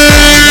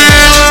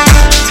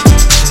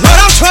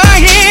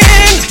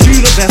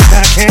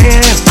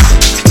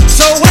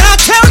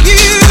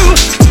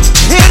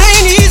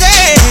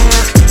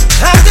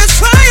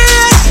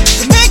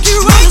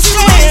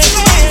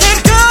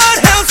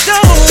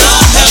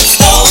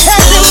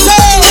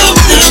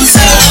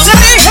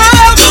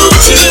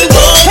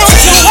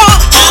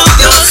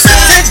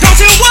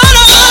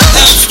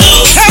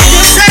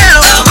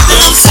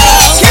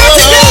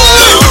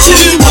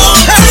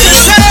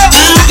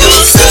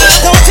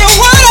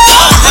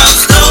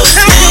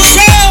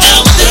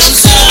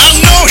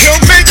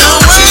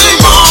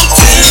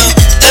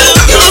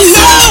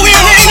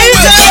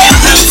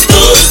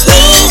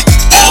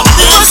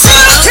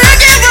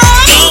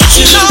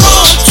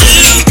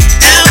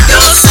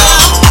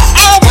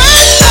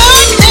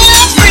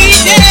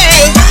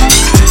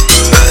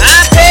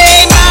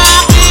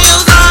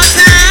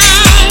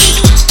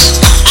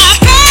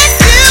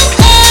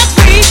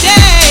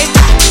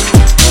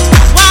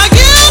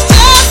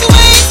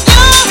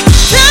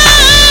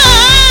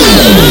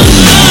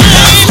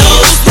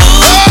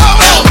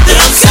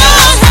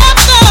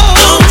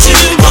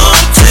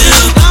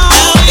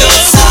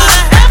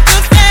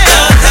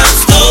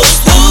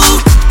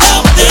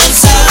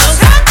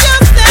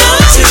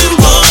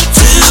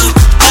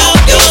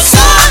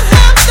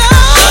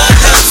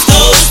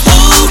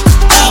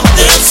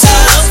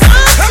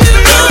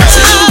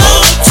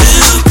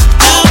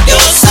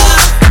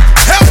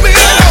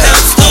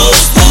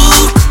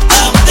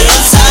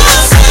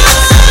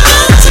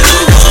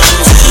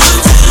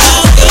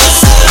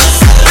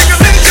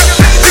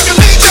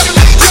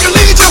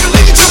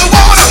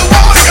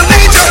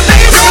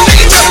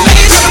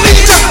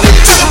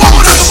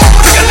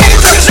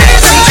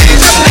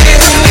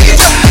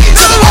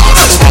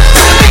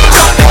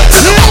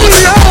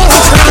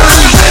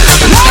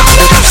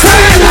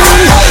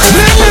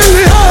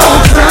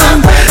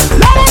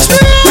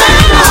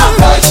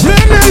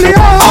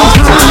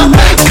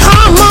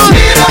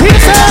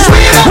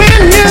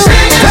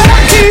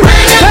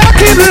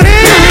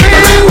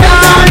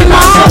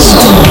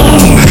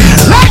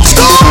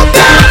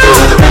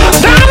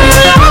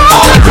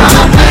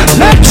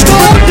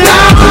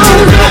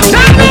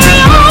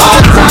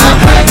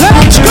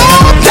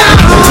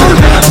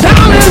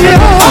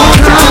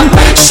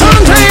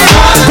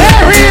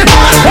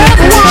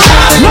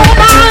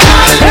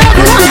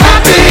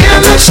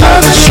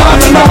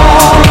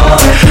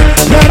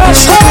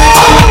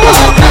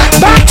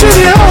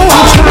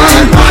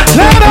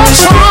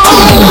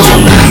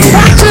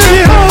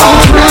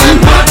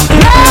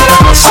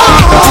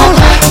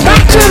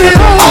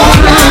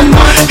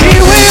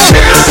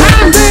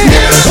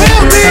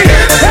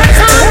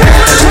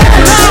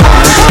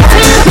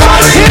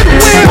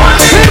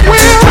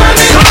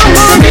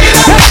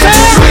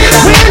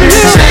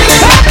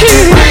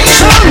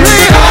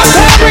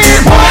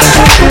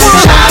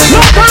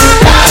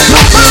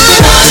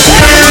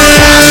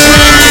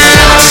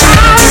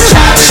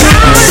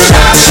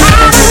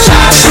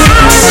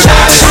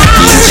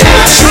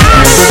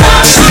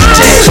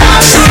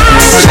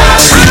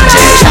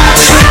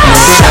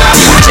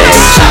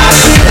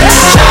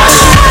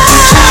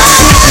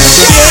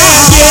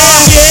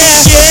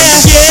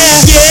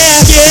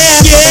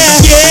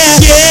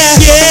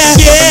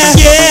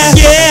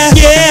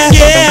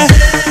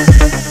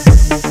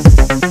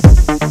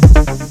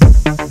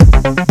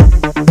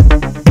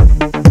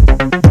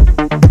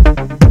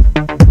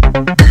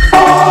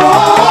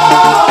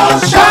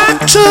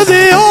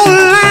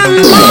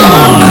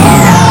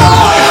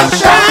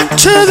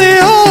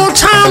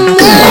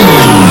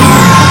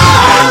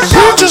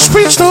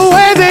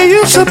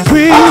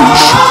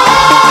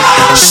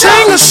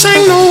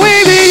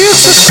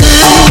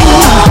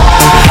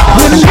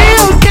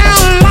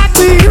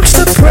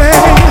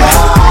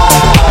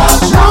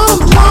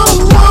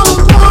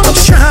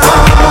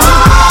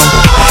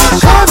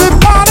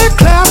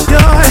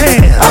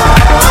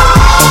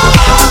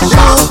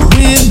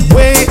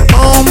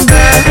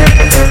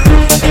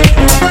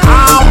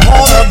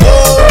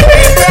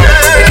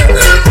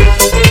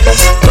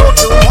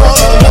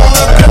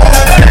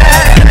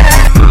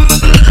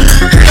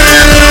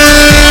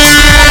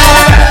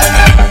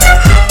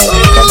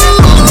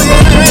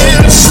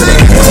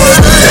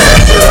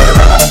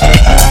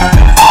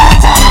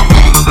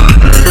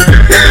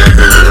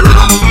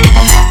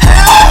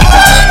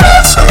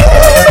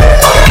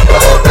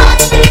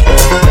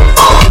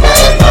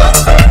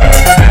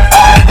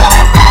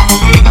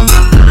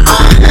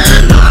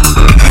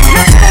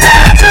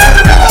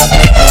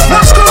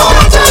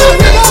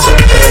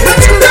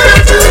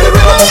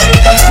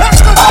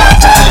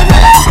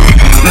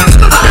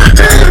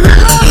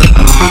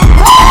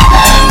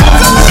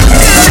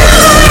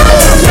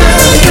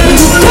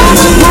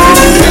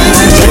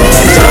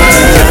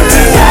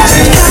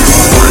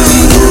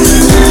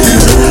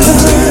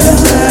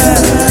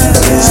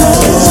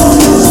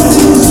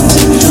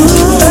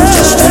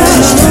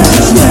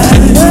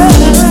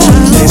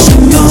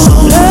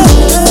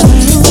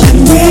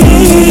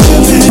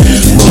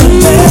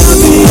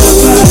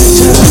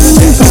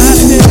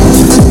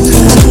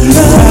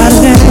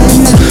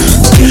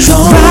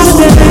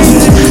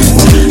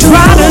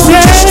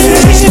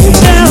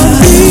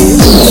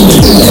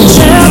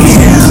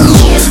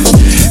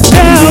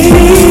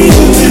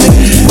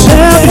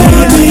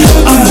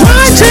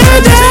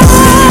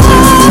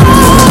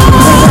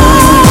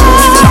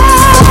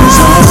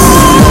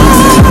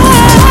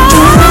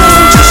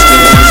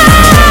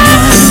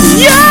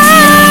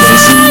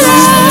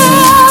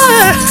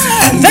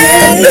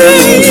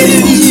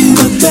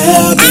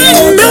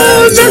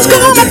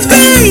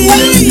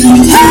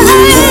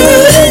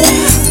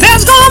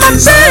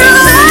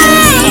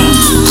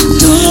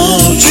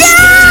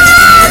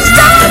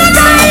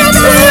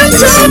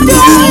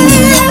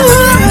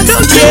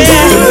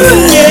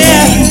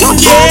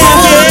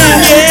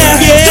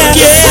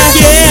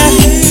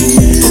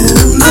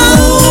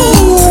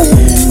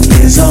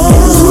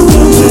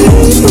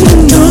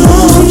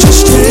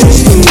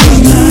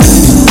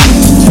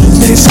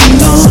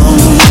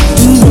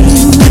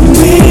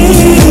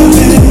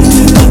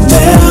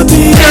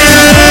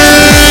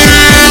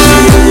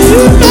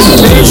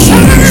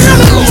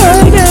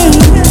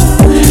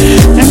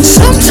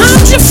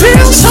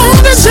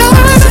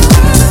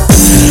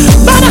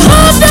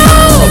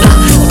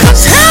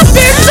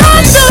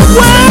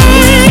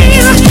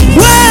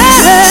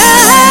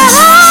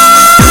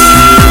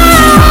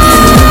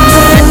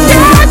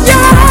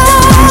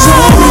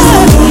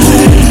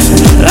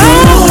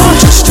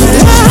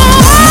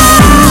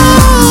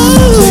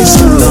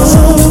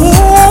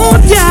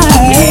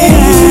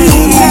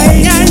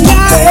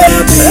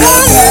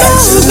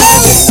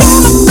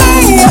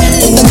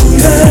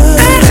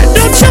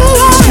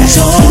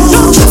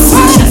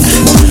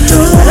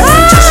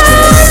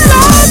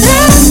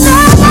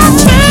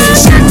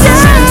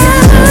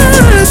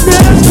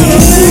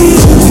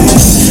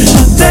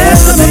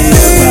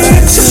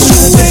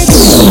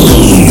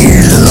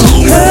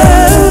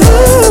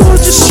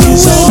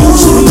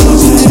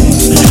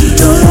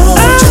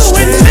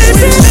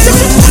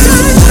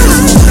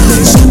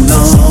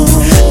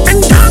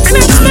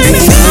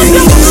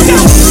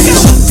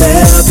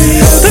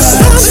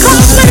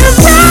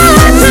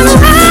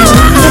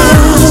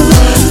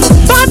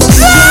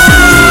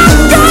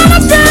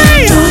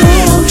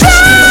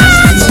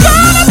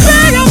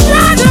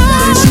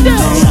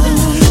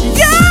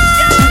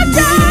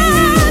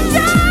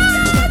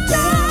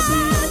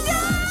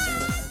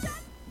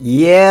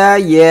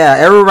 Yeah.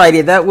 Everybody,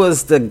 that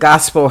was the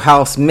Gospel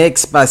House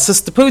mix by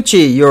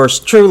Sistapoochie, yours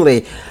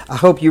truly. I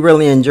hope you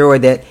really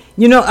enjoyed that.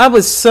 You know, I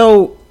was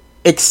so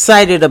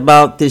excited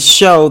about this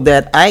show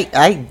that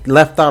I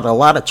left out a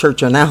lot of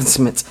church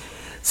announcements.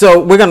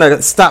 So we're going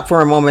to stop for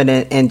a moment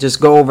and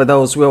just go over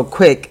those real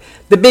quick.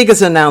 The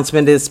biggest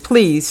announcement is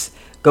please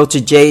go to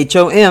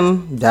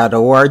jhom.org.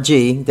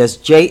 That's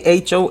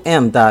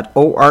jhom.org,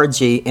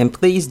 and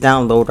please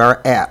download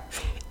our app.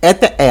 At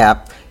the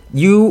app,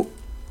 you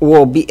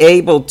will be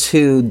able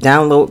to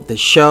download the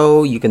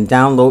show. You can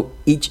download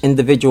each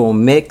individual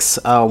mix,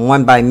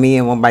 one by me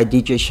and one by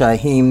DJ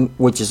Shyhiem,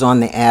 which is on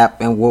the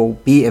app and will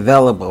be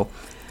available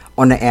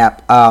on the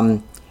app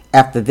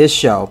after this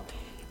show.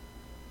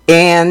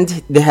 And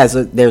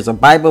there's a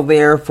Bible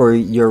there for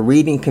your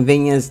reading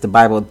convenience. The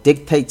Bible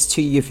dictates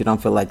to you. If you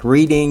don't feel like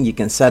reading, you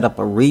can set up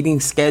a reading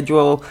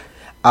schedule.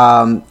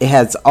 It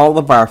has all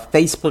of our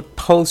Facebook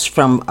posts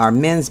from our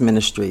men's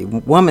ministry,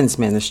 women's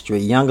ministry,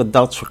 Young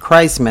Adults for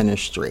Christ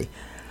ministry,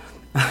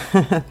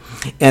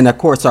 and of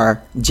course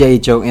our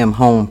JHOM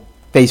Home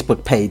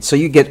Facebook page. So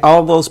you get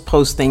all those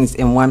postings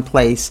in one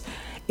place,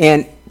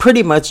 and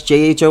pretty much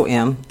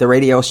JHOM, the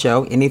radio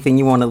show, anything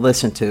you want to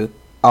listen to,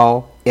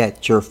 all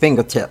at your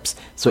fingertips.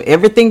 So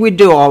everything we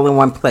do all in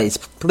one place.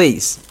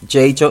 Please,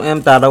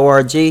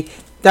 jhom.org.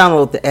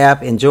 Download the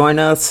app and join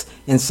us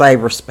in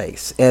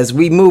cyberspace. As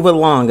we move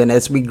along and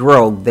as we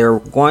grow, there are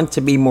going to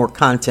be more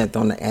content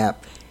on the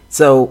app.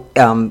 So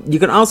you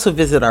can also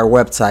visit our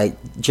website,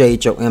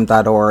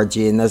 jhom.org,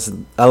 and there's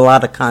a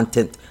lot of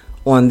content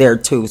on there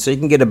too. So you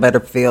can get a better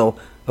feel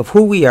of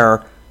who we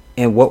are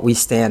and what we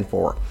stand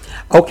for.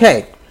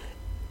 Okay,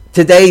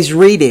 today's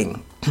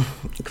reading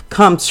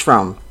comes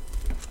from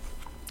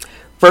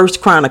 1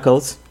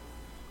 Chronicles,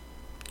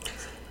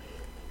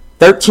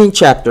 13th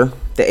chapter,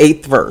 the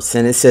 8th verse,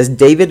 and it says,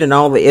 David and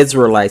all the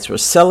Israelites were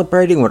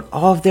celebrating with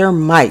all their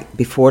might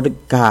before the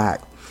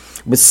God,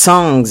 with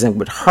songs and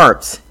with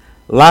harps,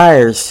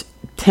 lyres,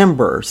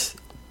 timbrels,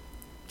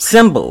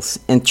 cymbals,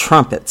 and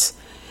trumpets.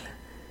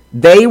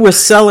 They were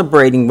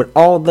celebrating with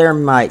all their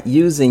might,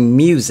 using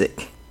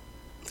music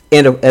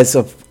as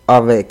of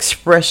an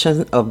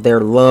expression of their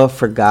love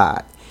for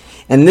God.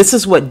 And this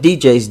is what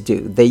DJs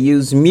do. They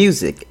use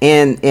music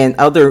and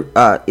other,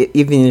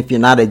 even if you're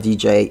not a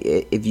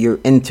DJ, if you're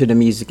into the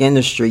music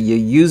industry, you're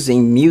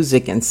using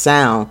music and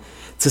sound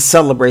to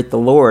celebrate the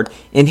Lord.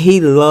 And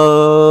He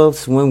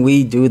loves when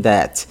we do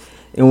that.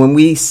 And when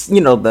we,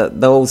 the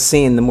old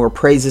saying, the more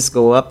praises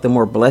go up, the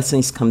more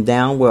blessings come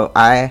down. Well,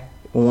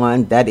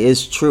 that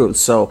is true.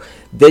 So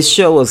this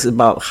show is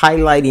about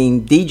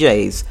highlighting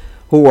DJs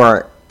who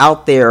are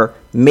out there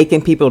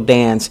making people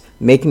dance,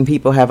 making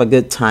people have a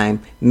good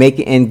time,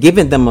 and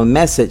giving them a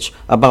message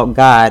about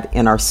God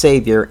and our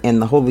Savior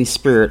and the Holy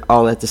Spirit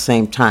all at the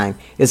same time.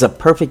 It's a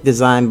perfect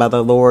design by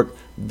the Lord.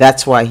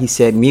 That's why He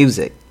said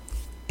music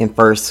in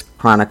 1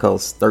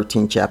 Chronicles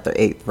 13 chapter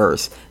 8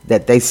 verse,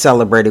 that they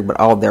celebrated with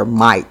all their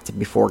might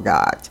before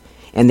God.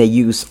 And they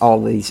use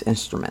all these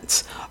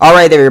instruments. All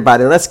right,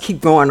 everybody, let's keep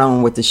going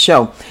on with the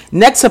show.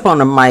 Next up on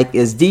the mic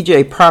is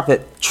DJ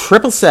Prophet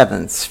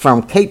 777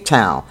 from Cape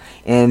Town.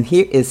 And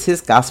here is his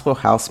Gospel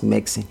House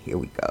mix, and here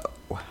we go.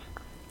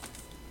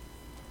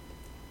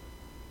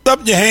 Lift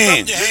up your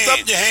hands.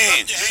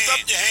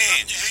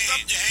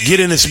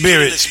 Get in the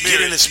spirit.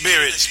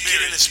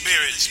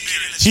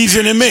 He's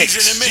in the mix.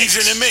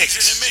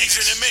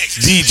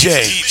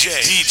 DJ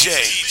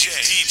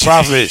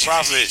Prophet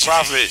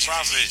 777.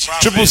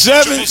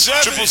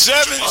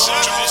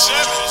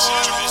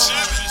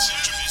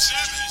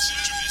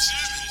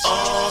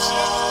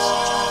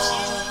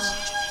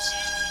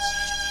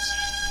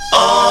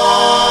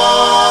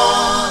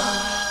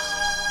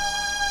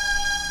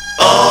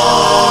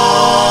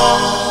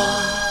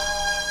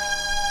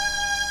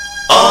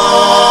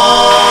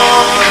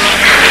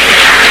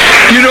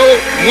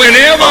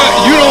 Whenever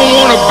you don't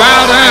want to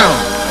bow down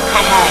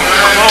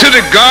to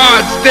the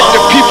gods that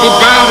the people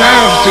bow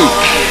down to,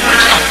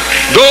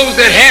 those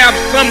that have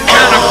some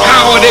kind of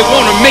power, they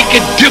want to make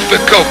it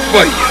difficult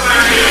for you.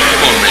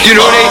 You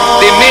know,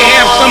 they may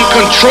have some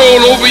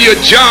control over your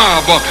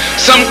job, or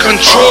some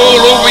control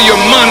over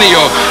your money,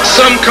 or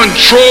some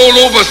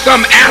control over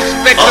some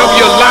aspect of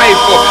your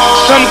life, or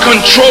some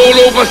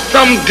control over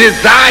some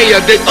desire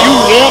that you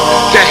want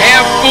to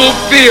have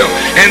fulfilled.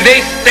 And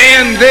they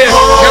stand there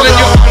telling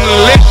you,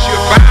 unless you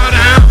bow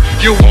down,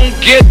 you won't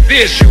get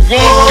this, you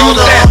won't do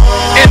that.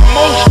 And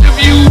most of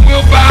you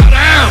will bow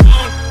down.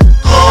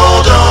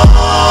 Hold on.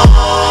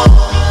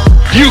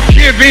 You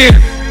give in.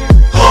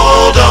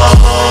 Hold on.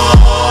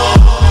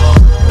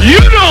 You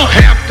don't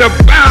have to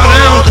bow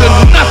down to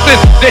nothing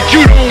that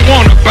you don't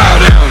want to bow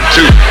down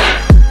to.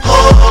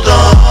 Hold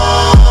on.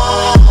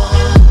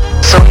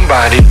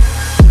 Somebody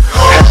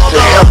has to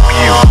help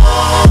you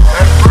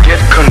get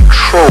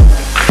control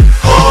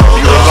of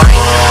your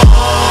life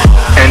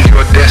and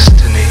your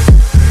destiny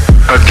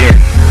again.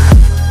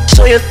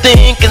 So you're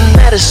thinking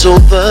that it's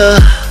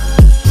over.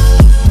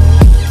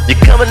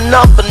 You're coming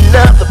off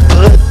another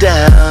put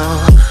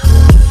down.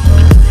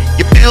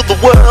 You're feel the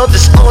world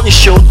is on your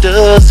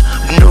shoulders,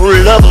 no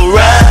love around.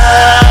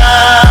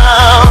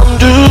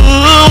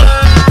 Ooh.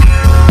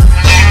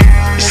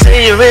 You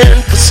say you're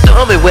in for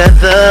stormy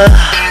weather,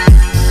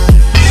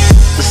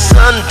 the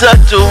sun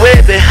tucked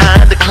away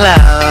behind the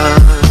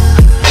cloud.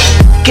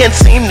 Can't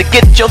seem to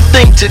get your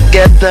thing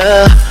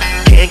together,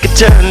 can't get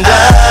turned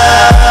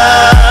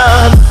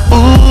on.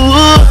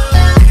 Ooh.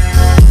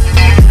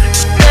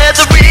 There's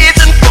a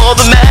reason for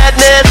the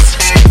madness.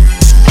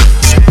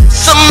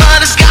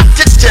 Somebody's got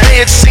to tell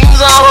you it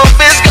seems all hope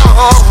is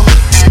gone.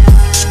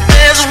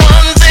 There's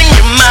one thing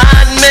you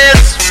might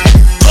miss.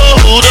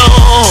 Hold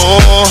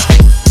on.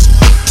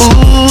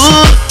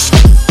 Ooh.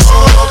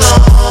 Hold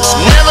on.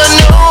 Never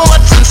know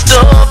what's in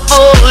store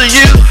for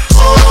you.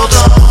 Hold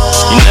on.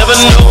 You never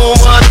know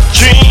what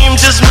dream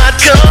just might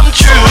come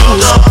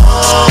true.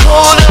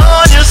 Hold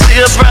on, you'll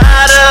see a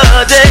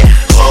brighter day.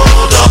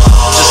 Hold on.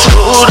 Just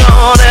hold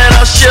on and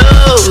I'll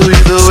show you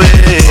the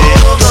way.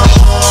 Hold on.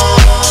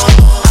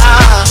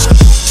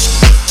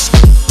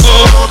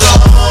 Hold on.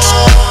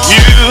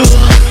 You.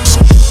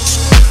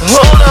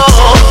 Hold on.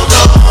 Hold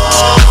on.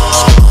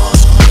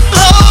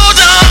 Hold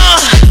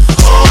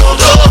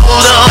on.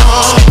 Hold on.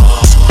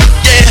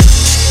 Yeah.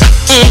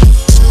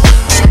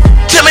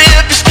 Tell me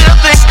if you still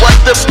think what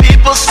the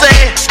people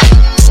say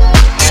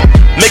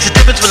makes a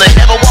difference when they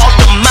never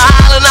walked a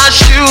mile in our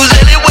shoes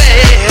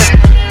anyway.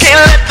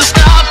 Can't let the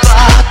stop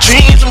our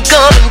dreams from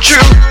coming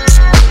true.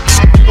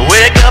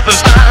 Wake up and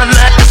find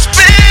that the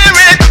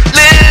spirit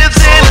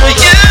lives in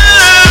you.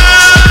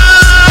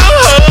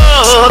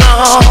 Hold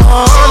on.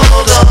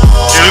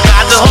 You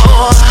got to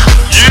hold.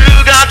 You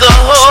got to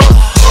hold.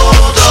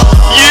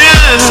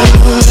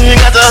 You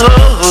got to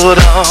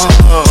hold on.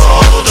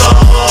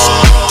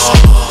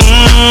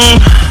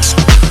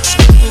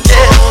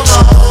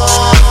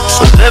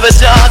 With every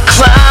dark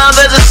cloud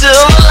there's a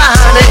silver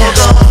lining.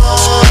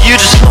 You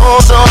just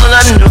hold on and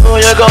I know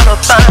you're gonna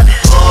find it.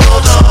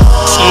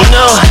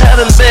 No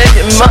heaven,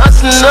 baby,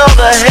 must know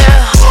the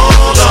hell.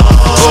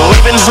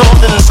 We've been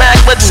holding back,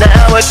 but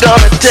now we're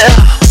gonna tell.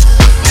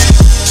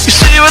 You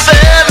see, with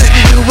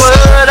every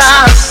word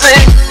I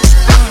sing,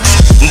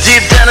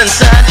 deep down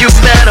inside you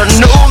better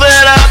know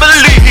that I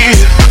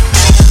believe.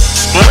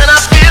 When I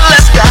feel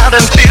left out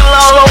and feel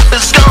all hope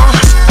is gone,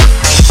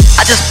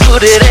 I just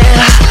put it in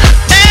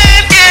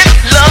and get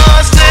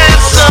lost in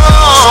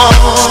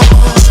song.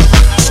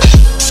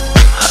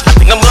 I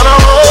think I'm gonna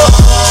hold.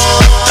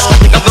 I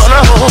think I'm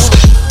gonna hold.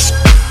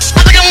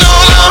 I think I'm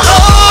gonna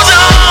hold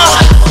on.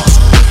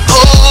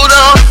 Hold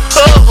on,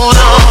 hold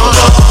on.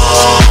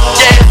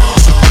 Yeah.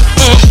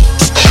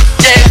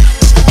 Yeah.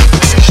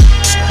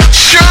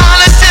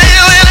 Trying to tell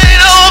you it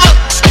ain't over.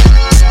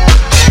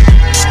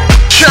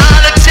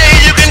 Trying to tell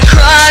you can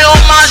cry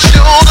on my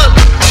shoulder.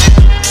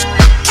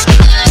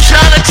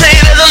 Trying to tell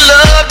you there's a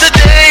love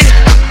today.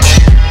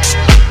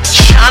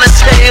 Trying to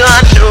tell you I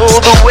know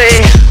the way.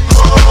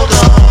 Hold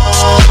on.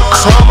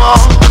 Come on.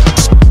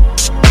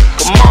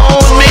 Come on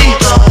with me.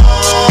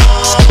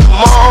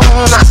 Come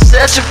on, I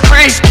set you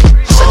free.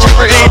 Set you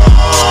free.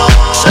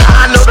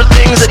 I know the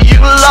things that you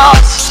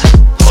lost.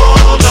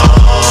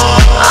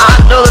 I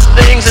know the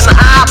things and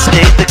I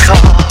paid the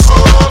cost.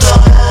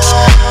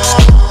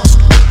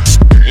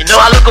 You know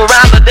I look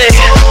around today,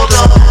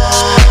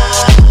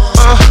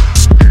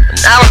 and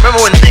I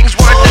remember when things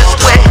weren't this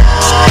way.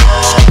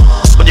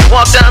 When you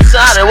walked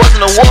outside, it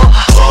wasn't a war.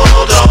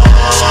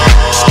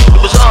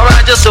 It was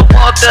alright just to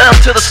walk down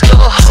to the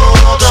store.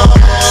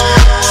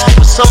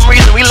 For some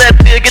reason we let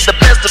fear get the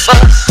best of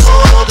us.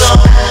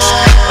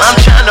 I'm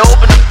trying to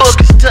open the book,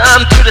 it's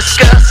time to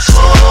discuss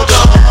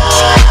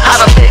how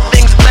to make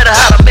things better,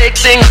 how to make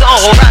things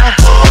alright.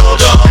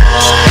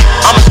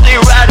 I'ma stay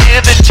right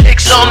here if it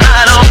takes all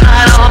night, all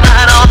night, all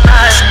night, all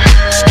night.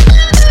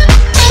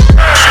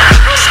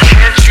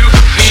 Can't you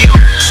feel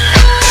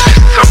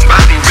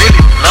somebody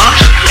really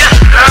loves you?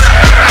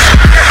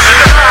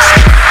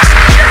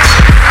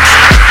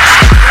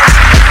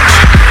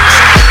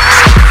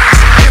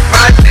 If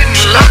I didn't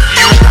love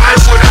you, why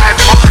would I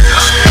bother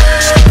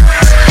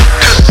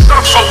to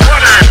suffer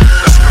what I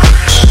suffer?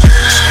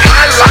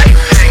 My life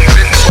hangs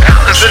in the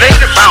balance. It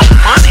ain't about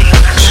money.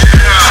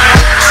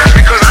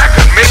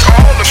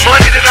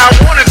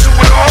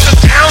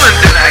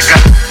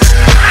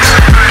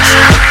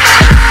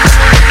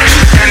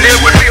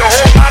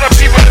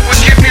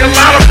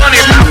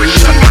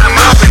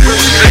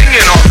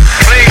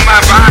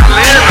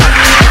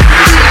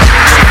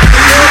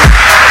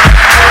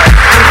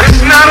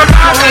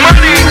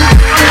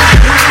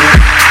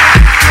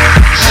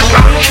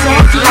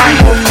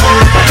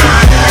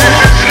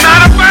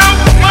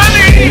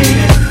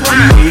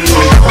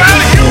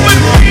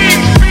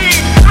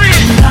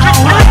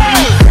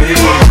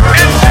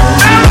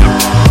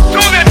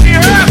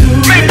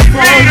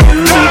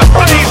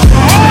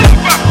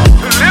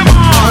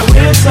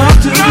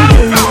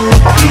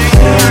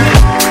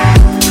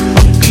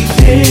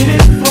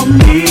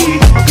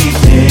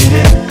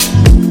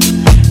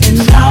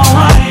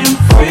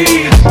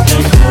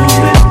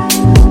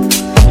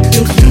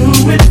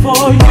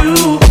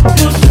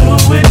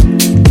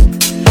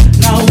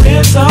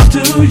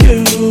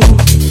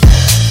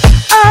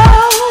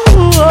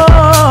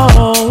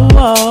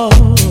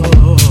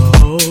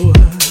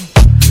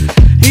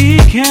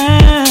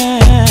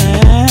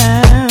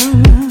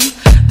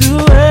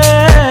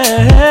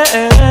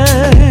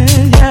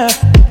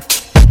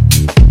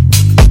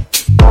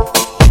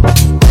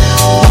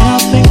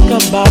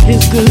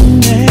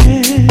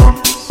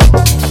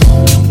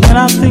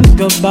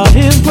 about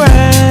His grace,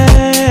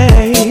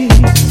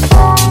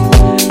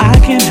 I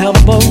can't help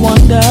but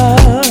wonder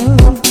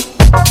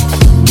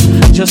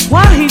just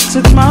why He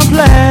took my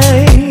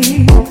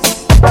place.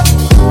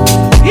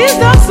 He's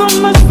done so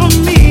much for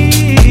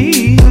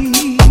me,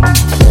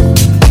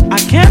 I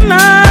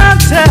cannot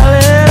tell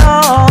it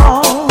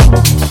all.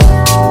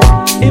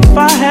 If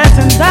I had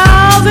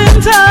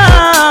 10,000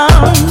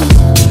 tongues,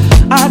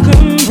 I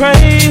couldn't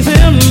praise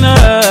Him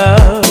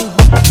enough.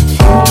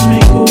 He'll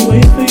make a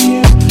way for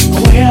you, a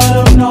way out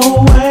of no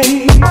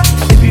way.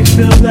 If you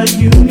feel that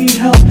you need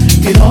help,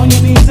 get on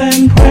your knees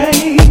and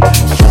pray.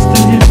 Trust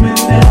in Him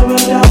and never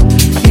doubt,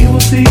 He will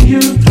see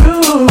you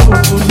through.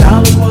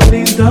 Now look what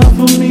He's done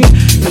for me,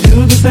 He'll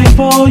do the same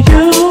for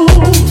you.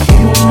 He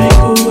will make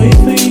a way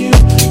for you,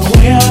 a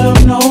way out of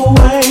no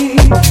way.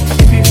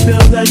 If you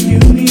feel that you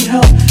need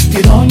help,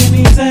 get on your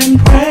knees and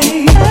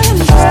pray.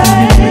 Trust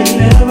in Him and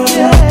never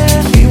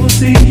doubt, He will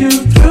see you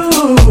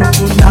through.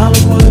 Now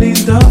look what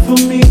He's done for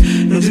me,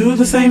 He'll do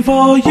the same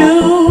for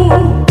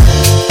you.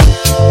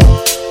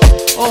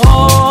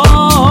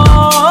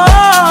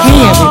 Hey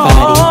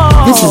everybody,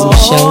 this is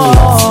Michelle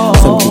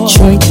Leeds from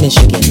Detroit,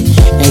 Michigan,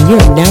 and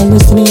you're now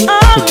listening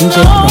to DJ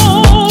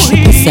Chronicles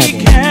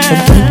 777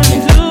 from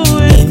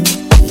Breakdown in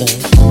the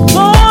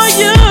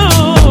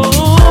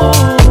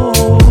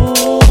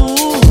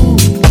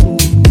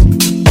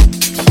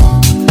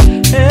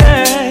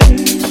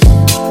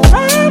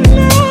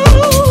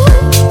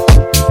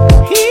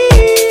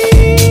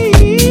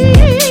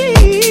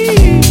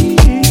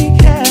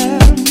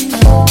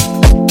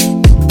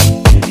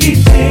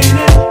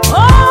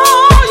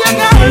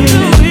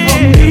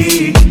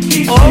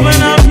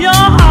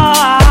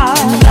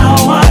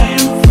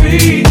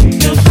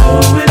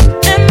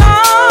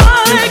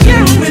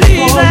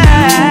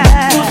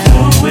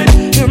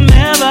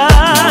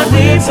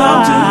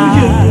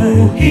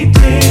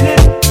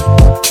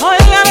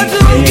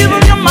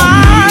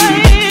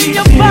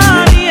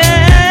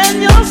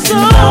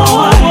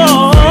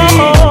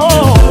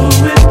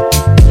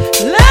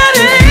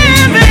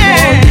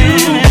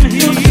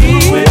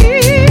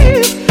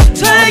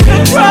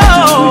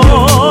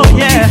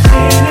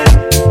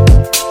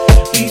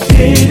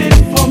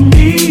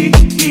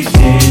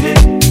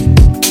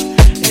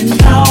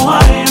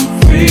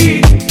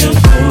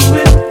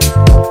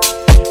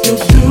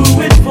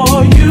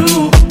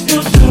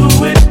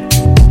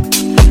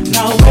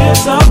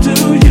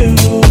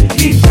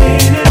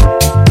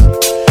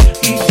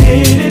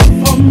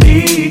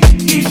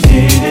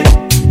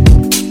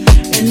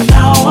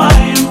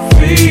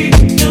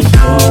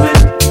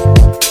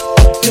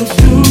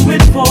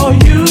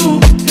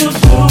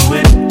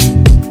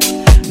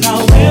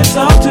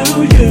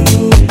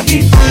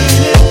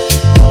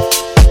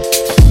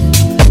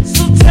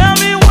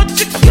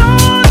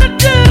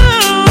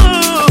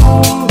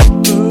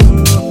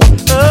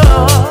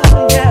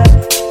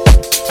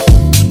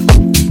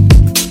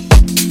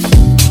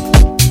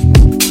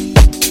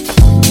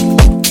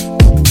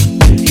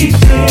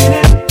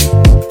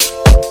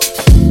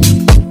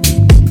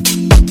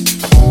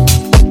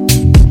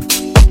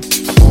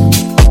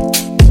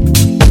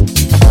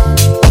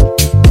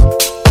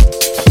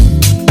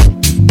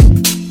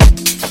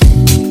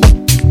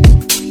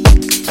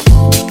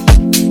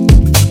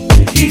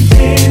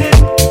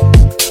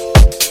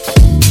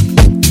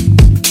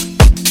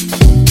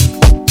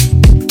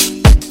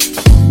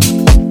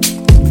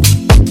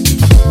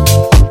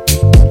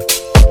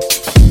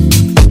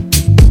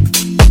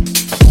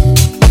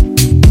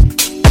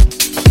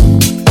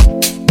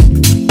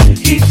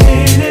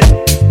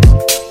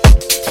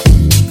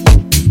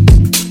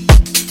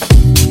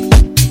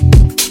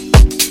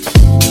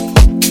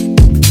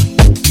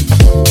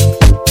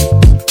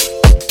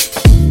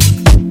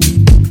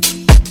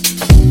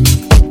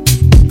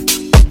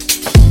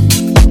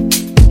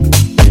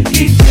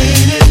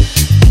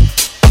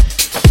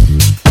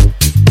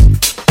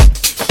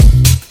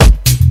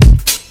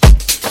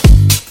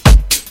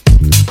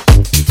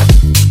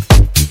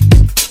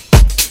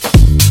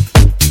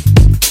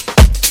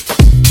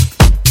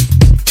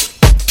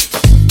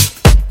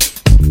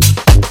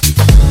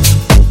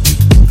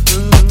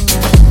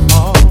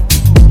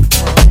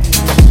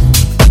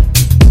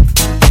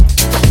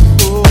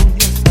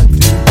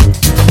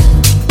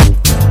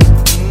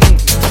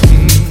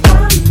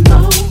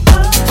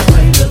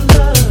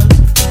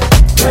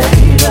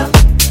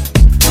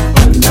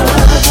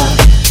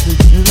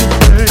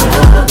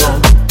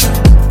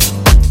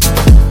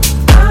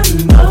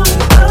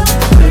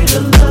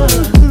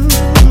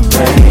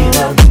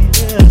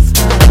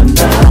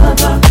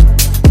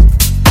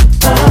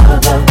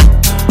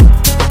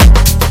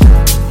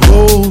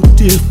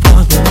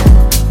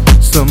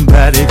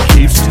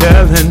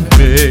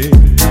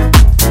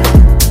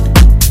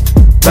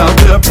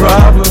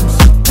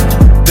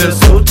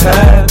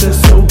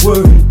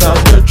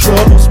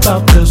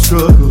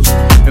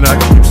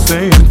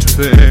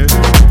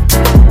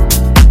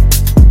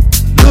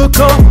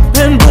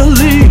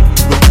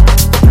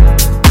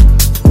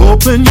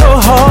Open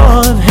your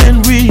heart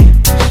and read.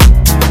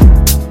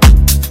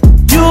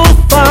 You'll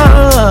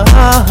find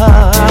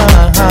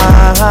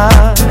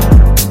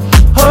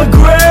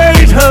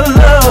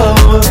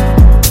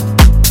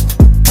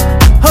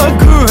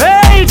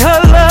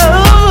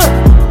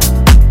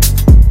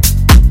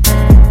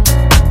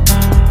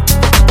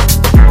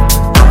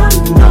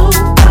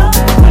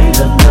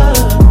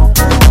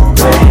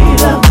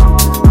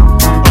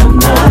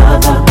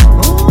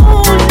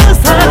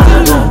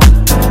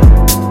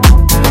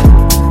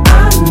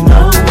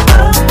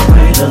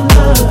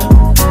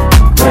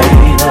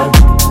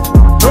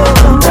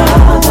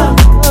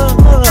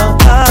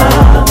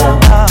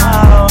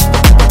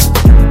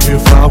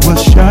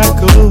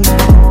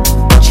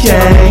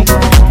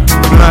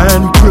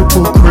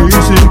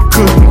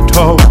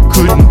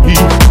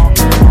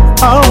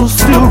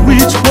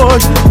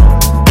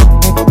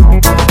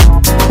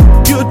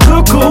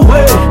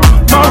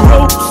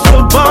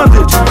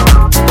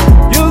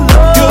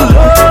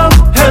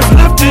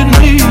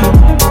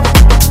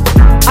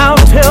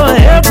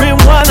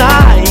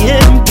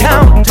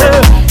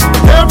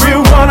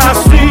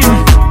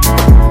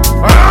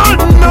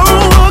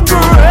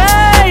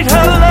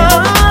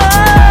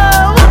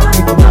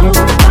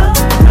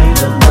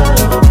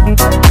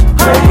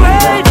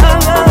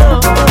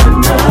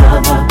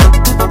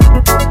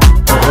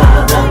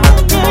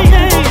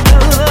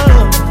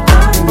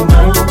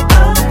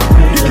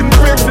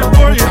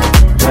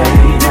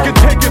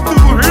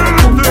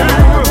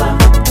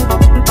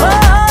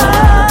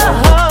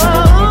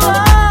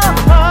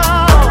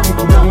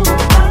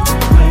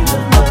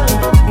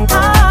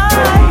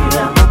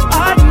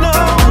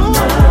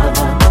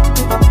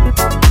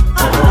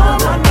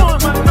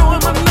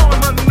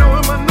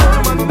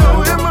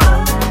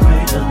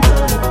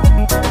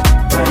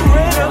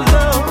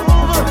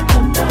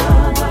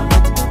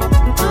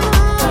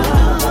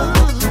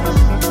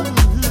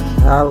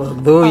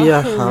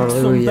Hallelujah,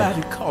 hallelujah.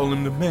 Somebody call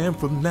him the man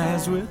from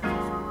Nazareth.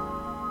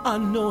 I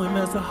know him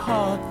as a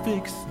heart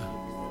fixer,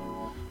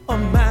 a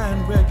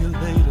mind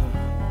regulator,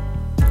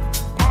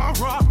 my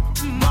rock,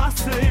 my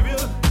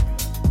savior.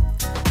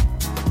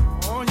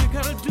 All you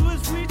gotta do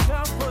is reach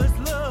out for his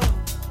love.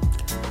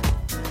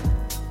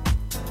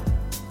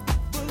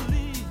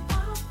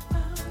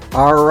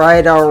 All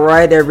right,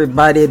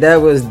 everybody.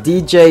 That was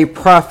DJ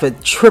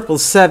Prophet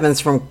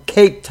 777s from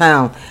Cape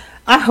Town.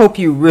 I hope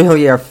you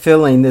really are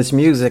feeling this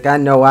music. I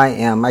know I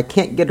am. I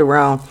can't get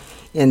around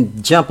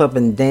and jump up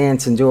and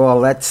dance and do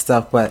all that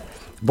stuff, but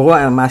boy,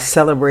 am I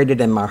celebrated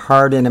in my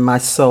heart and in my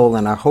soul,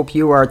 and I hope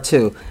you are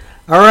too.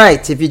 All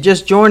right, if you're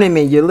just joining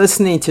me, you're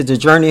listening to the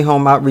Journey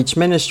Home Outreach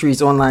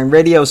Ministries online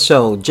radio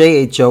show.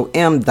 JHOM.org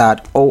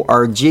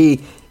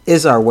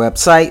is our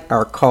website,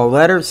 our call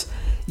letters.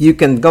 You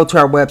can go to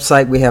our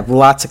website. We have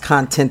lots of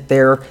content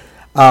there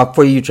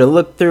for you to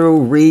look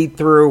through, read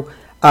through,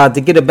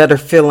 to get a better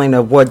feeling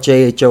of what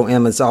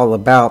JHOM is all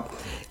about.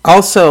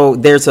 Also,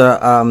 there's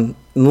a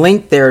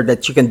link there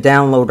that you can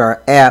download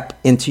our app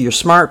into your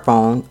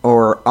smartphone,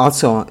 or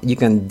also you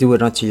can do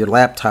it onto your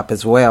laptop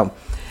as well.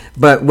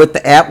 But what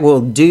the app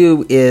will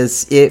do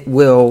is it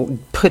will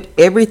put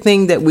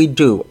everything that we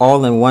do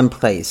all in one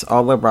place,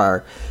 all of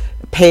our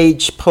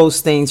page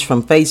postings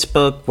from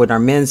Facebook with our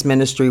men's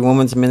ministry,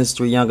 women's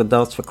ministry, Young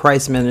Adults for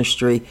Christ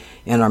ministry,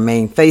 and our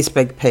main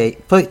Facebook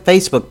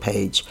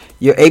page.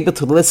 You're able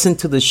to listen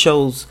to the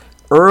shows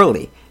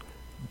early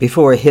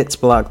before it hits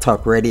Blog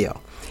Talk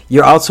Radio.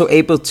 You're also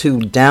able to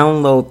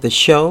download the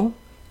show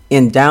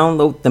and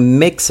download the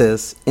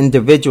mixes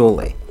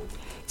individually.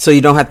 So you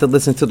don't have to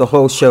listen to the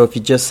whole show. If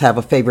you just have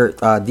a favorite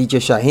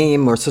DJ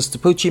Shyhiem or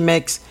Sistapoochie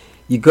mix,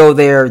 you go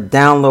there,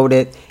 download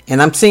it.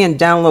 And I'm saying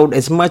download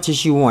as much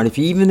as you want.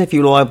 Even if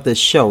you love this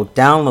show,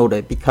 download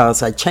it,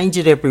 because I change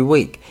it every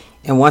week.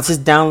 And once it's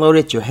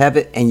downloaded, you'll have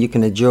it and you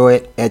can enjoy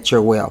it at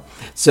your will.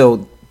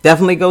 So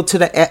definitely go to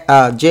the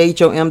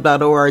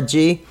jhom.org,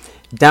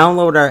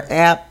 download our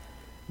app.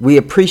 We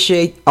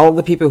appreciate all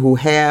the people who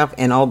have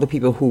and all the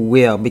people who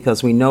will,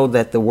 because we know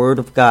that the Word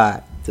of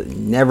God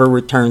never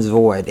returns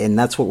void. And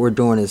that's what we're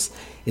doing, is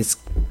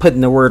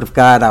putting the Word of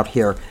God out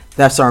here.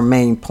 That's our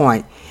main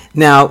point.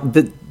 Now,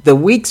 the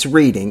week's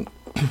reading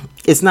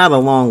is not a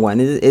long one.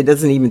 It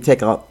doesn't even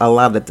take a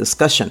lot of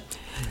discussion.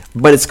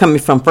 But it's coming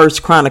from 1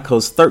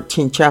 Chronicles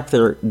 13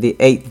 chapter, the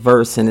 8th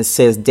verse. And it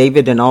says,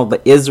 David and all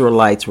the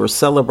Israelites were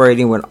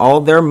celebrating with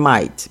all their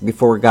might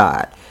before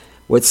God,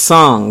 with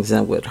songs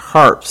and with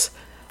harps,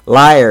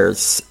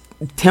 lyres,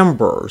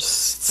 timbrels,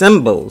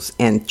 cymbals,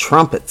 and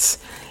trumpets.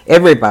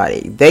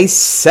 Everybody, they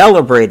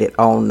celebrated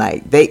all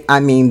night. They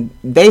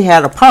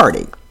had a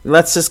party.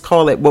 Let's just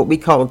call it what we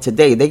call it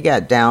today. They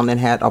got down and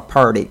had a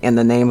party in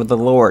the name of the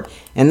Lord.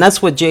 And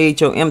that's what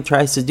JHOM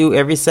tries to do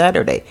every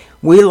Saturday.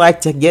 We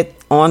like to get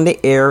on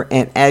the air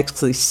and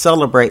actually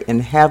celebrate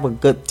and have a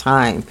good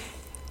time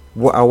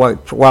while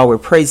we're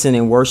praising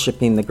and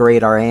worshiping the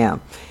great I Am.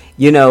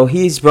 You know,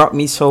 he's brought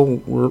me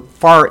so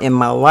far in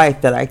my life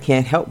that I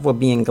can't help but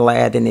being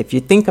glad. And if you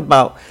think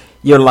about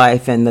your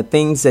life and the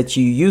things that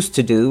you used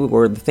to do,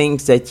 or the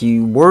things that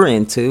you were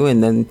into,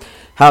 and then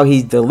how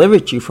he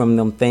delivered you from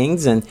them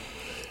things, and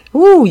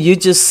you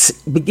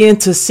just begin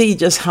to see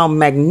just how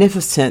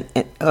magnificent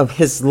of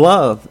his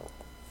love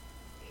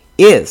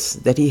is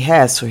that he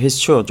has for his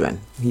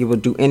children. He will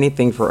do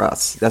anything for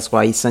us. That's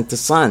why he sent the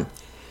Son,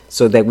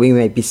 so that we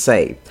may be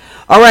saved.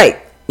 All right.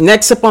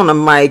 Next up on the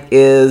mic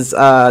is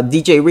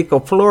DJ Rico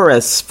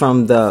Flores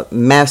from the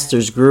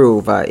Master's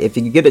Groove. If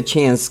you get a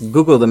chance,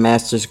 Google the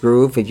Master's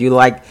Groove. If you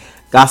like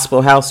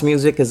gospel house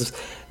music, is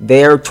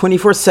they're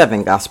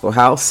 24/7 gospel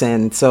house,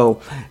 and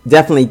so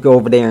definitely go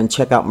over there and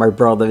check out my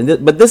brother.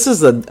 But this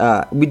is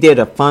we did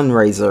a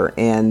fundraiser,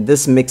 and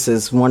this mix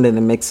is one of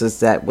the mixes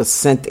that was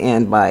sent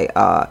in by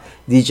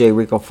DJ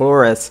Rico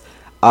Flores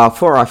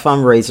for our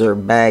fundraiser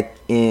back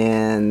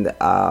in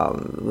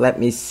let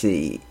me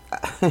see.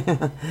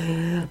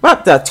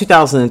 about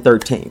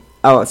 2013.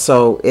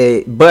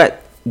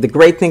 But the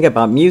great thing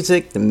about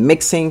music, the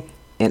mixing,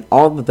 and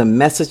all of the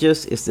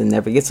messages is it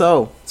never gets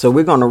old. So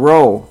we're going to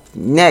roll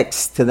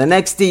next to the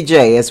next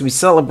DJ as we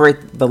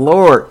celebrate the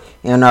Lord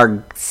and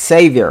our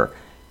Savior,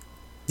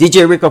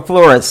 DJ Rico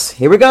Flores.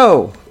 Here we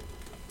go.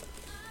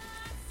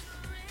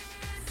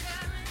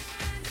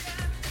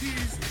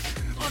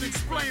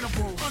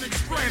 Unexplainable,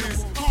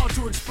 hard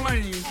to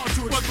explain.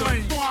 But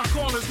the more I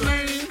call his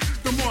name,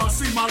 the more I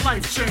see my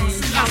life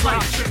change. I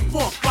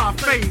walk by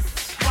faith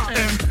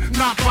and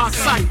not by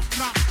sight.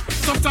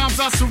 Sometimes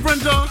I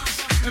surrender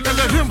and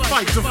let him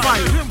fight the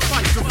fight.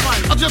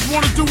 I just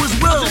want to do his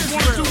will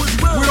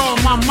with all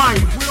my might.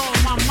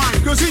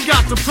 Cause he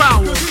got the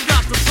power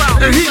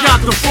and he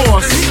got the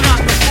force.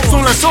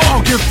 So let's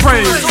all give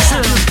praise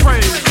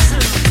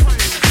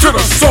to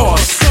the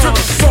source.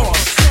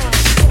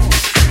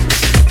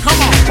 Come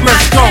on,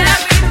 let's go. I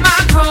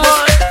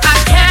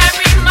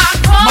carry my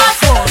cross.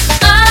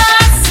 I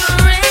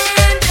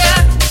surrender.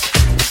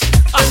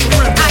 I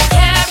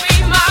carry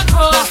my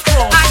cross.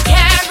 I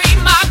carry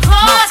my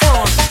cross.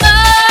 I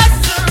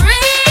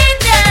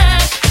surrender.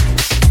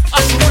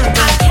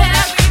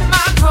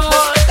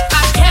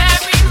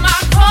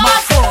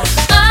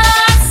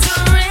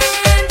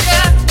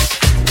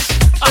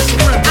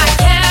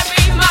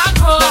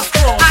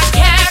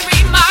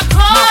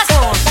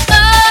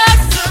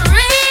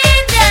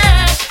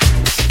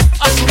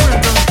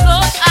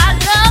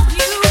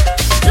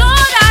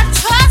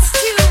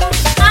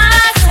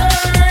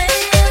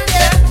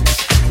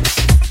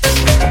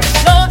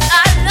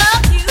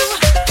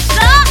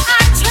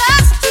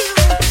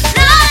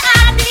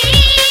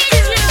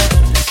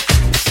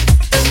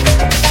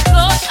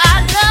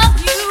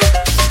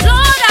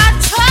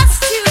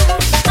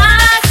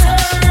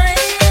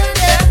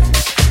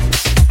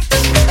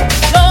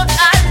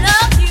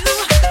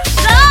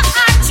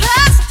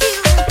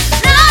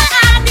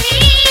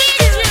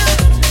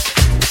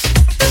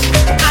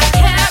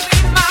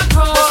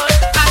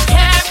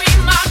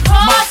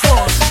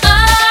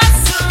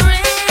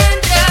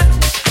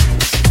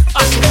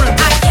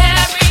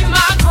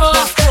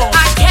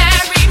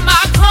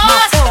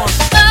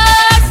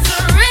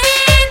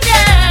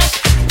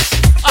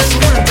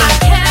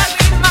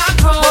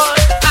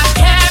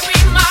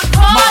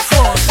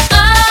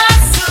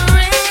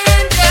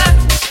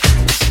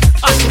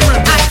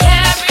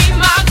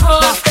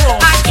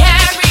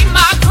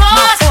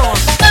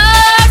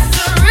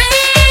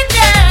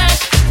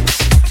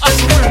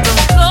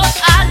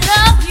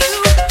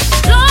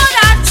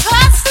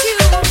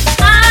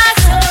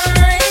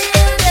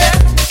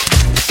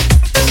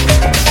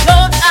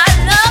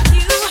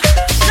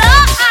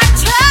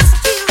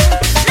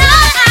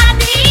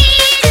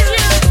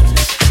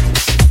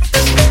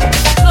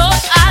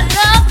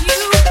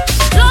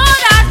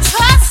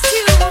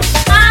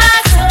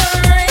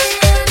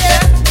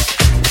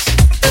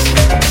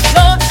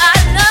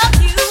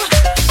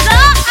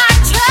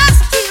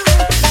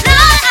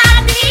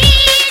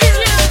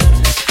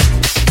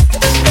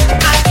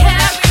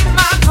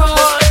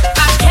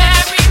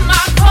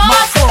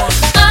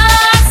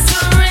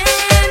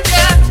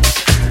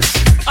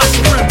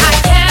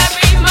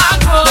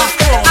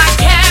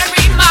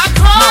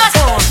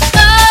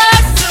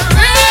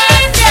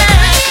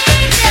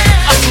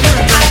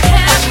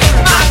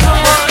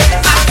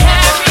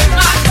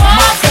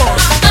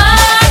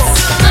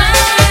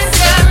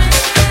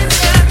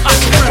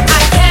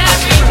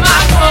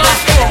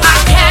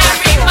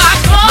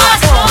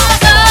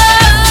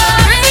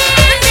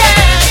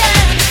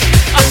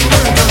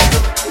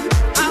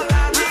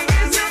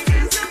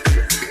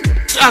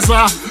 as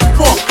I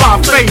walk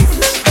by faith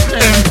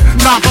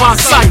and not by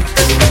sight.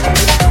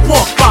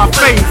 Walk by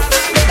faith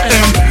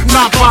and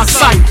not by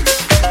sight.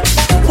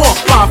 Walk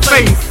by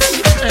faith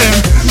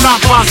and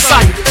not by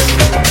sight.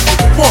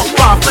 Walk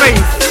by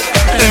faith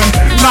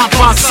and not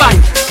by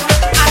sight.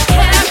 I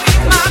carry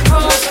my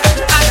cross.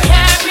 I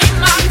carry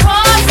my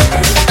cross.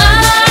 I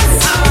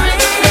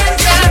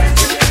surrender.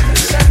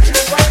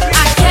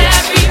 I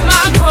carry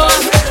my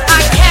cross.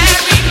 I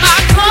carry my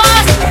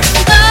cross.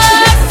 I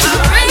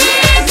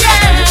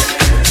surrender.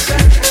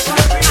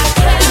 I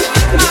carry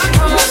my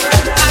cross.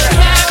 I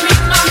carry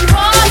my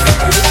cross.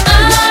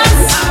 I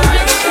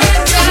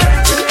surrender.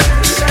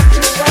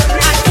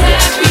 I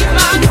carry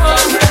my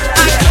cross.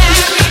 I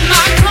carry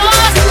my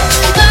cross.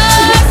 I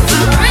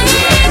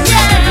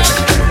surrender.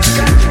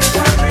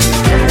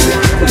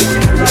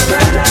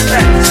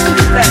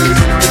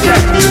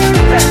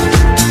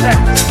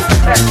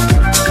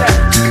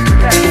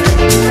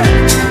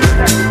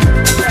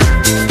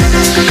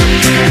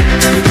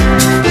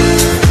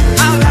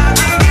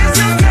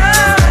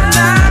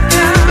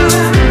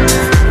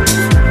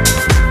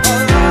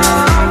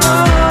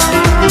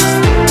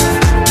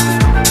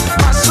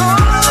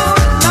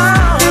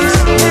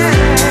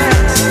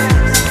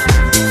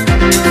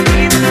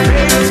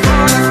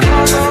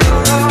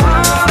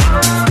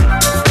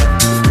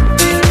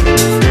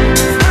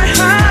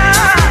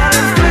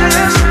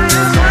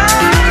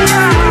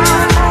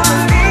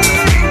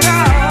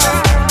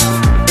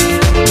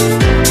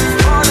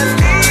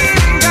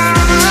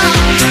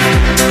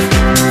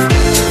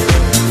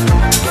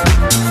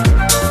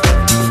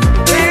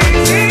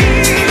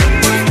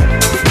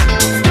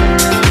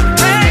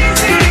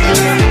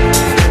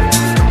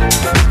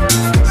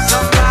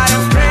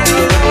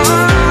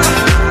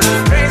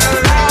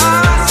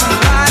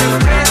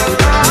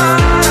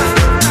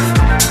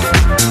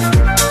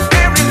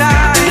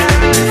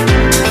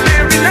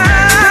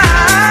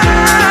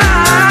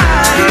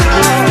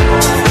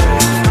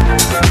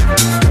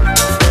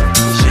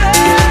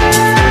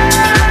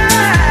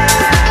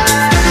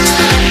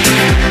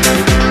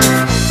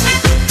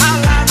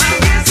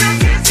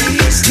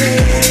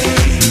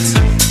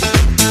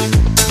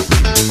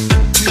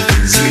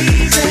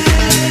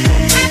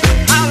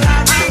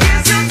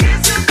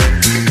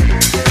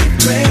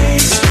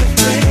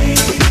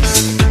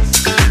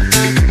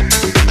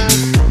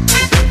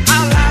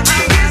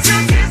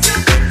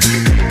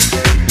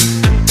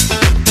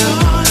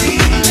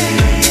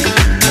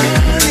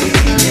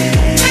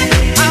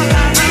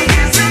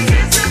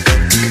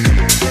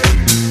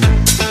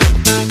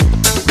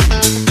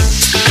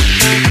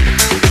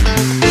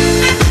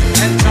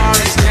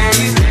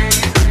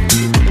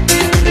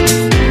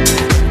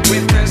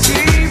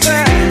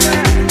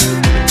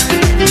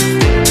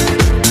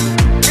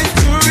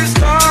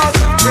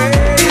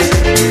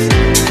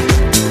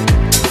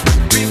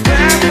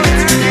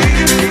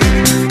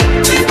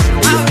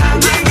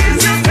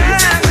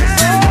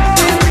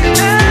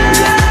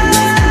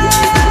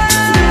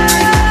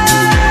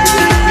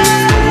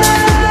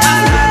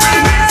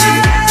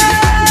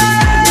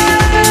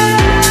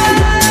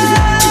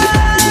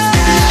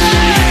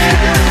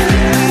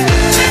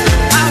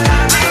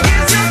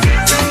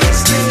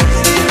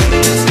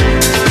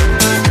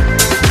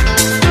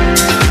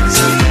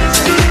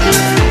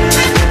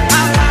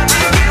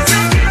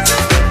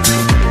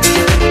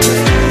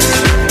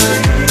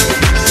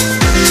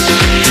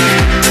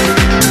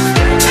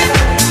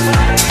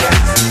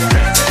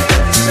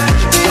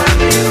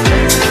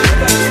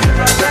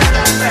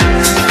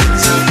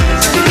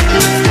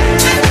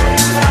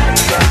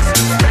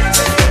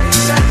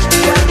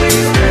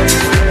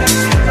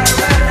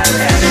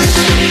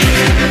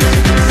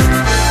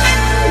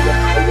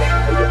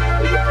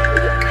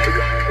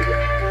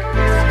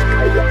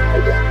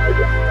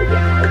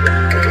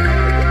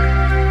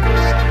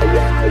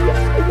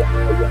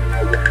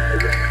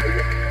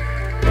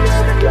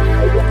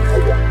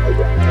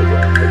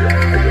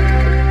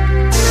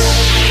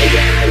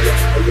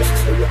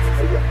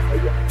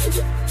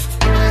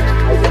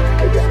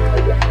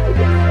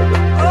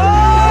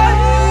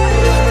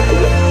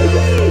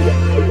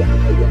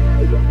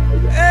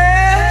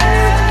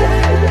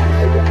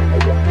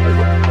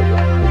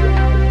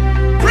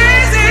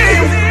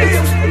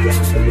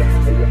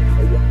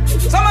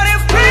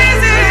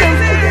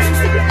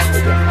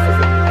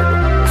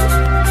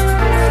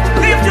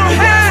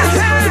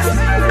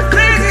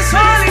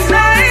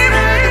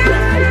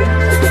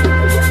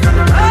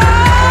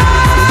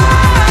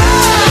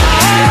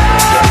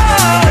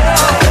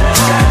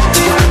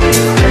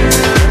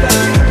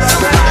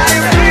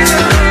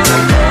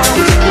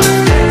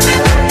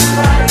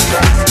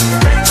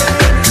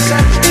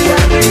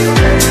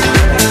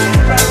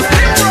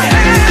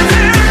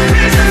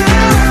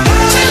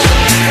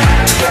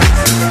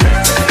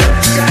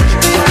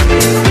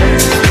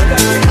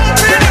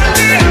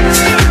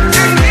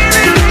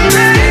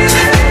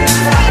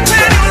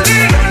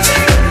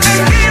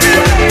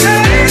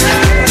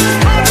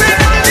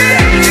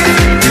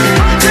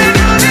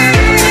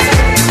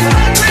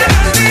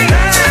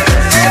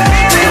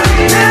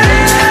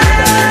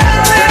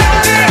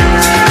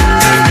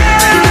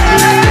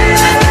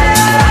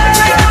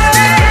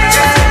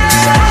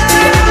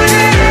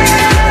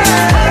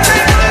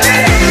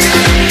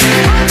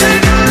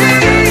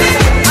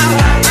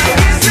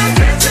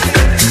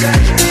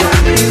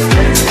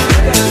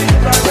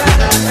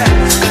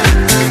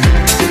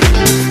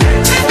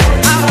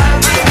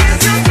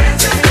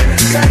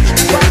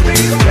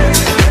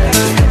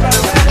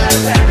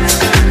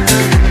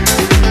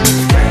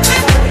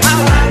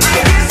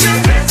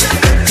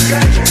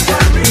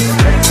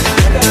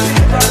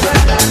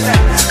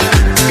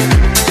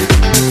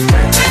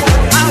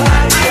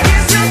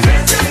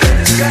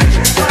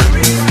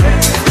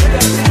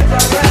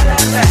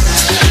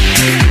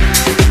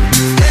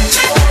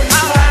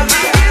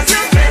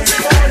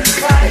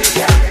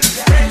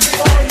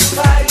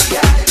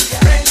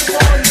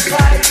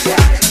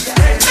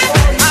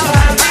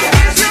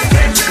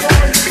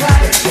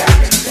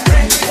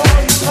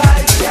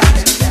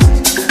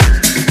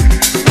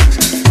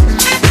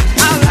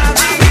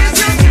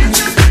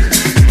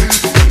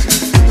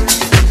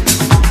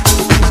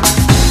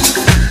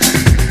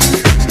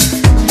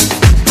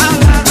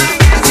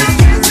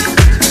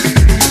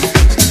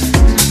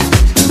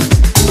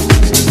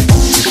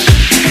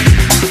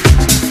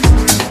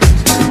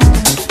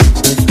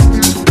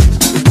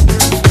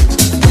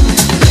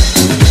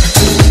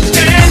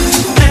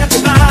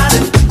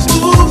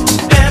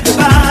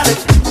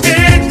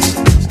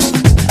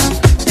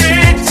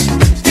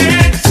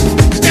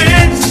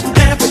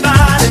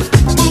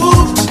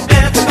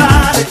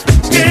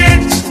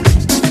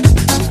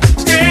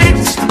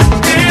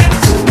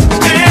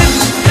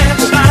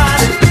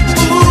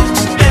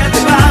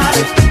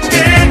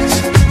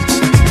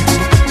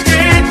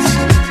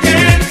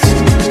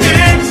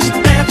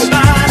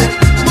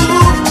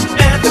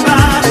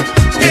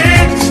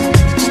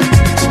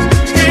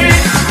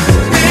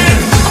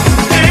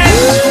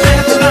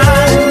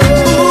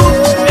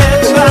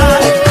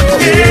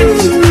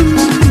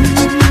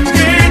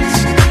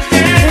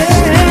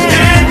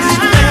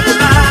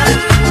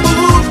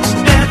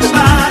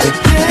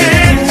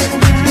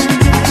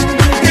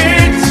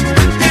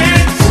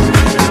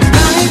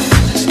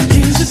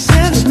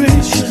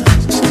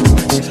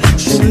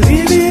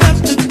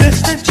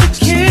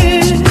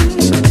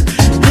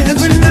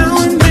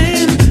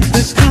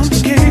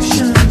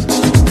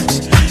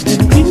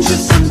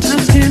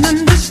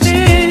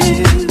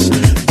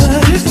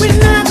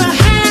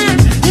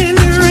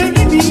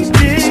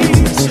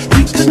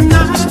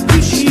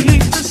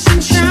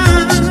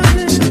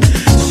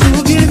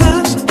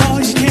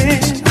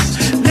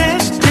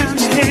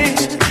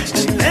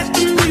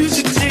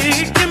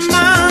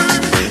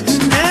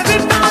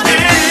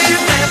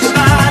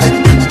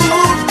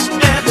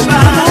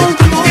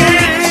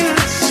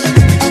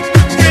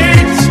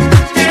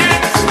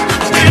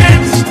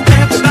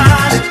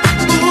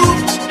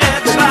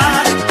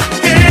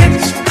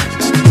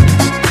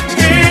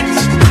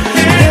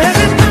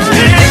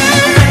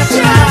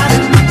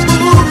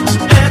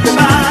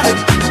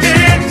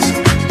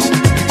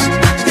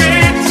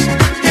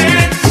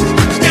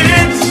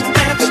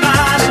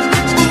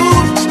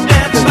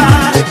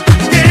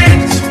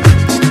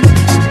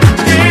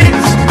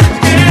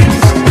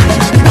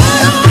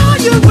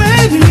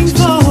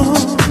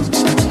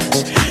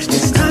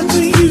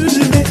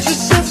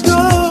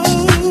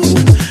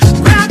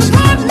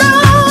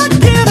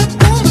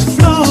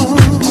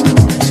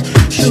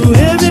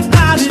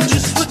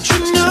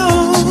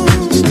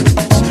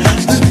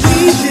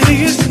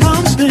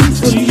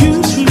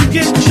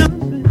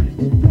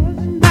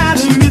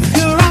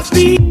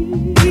 speed.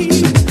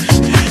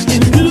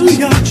 In New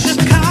York,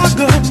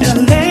 Chicago,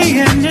 LA,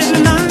 and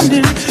in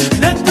London,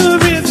 let the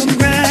rhythm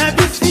grab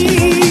your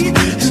feet.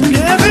 And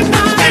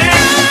everybody,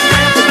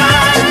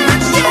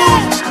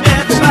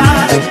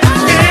 everybody,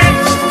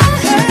 dance,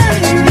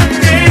 dance,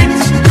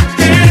 dance,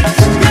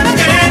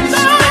 dance,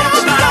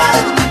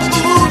 everybody,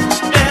 move,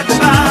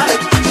 everybody,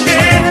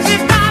 dance,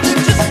 everybody,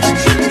 just put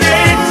your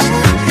dance,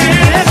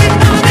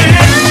 everybody,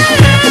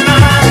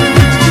 everybody,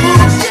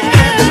 move,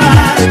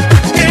 everybody,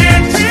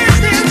 dance,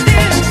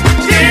 dance, dance,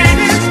 dance,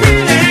 dance, dance,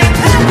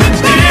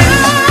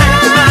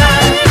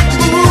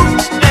 everybody, move,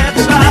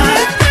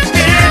 everybody,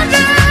 dance,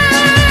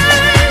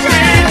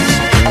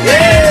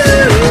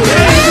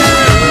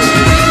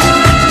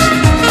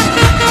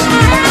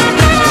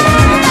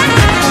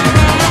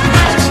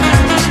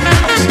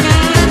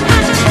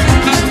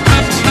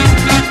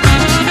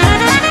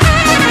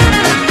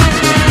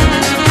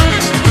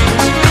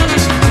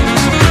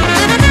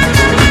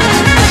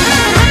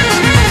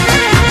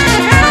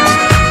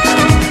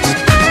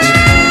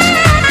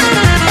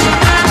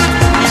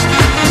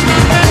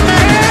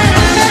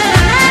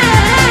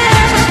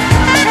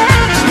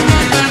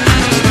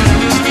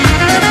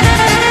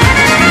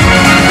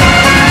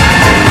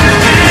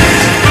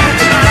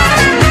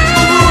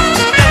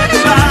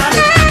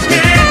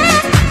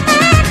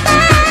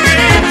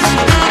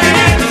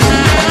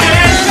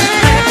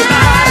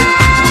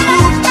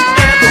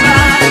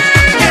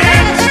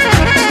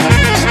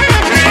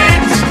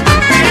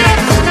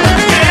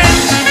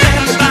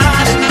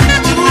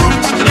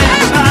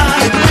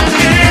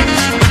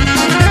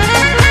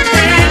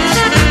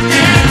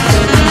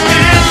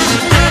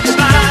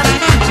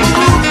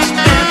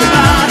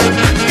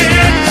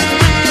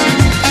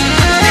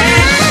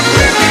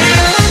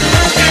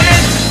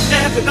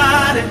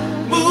 everybody,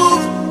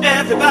 move,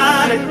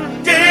 everybody,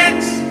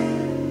 dance,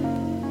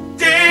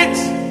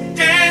 dance,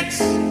 dance,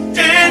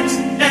 dance,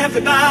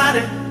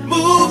 everybody,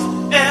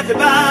 move,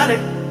 everybody,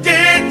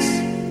 dance,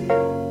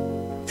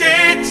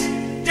 dance,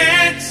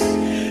 dance,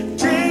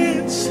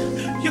 dance,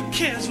 your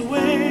cares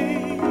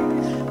away,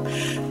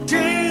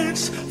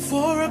 dance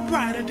for a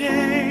brighter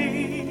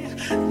day,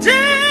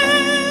 dance,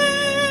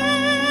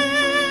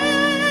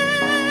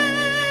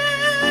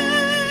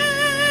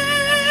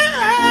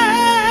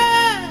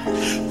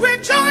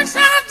 rejoice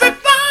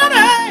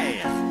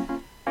everybody,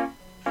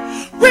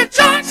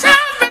 rejoice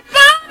everybody,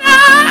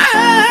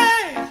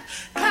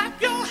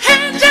 clap your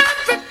hands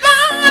everybody.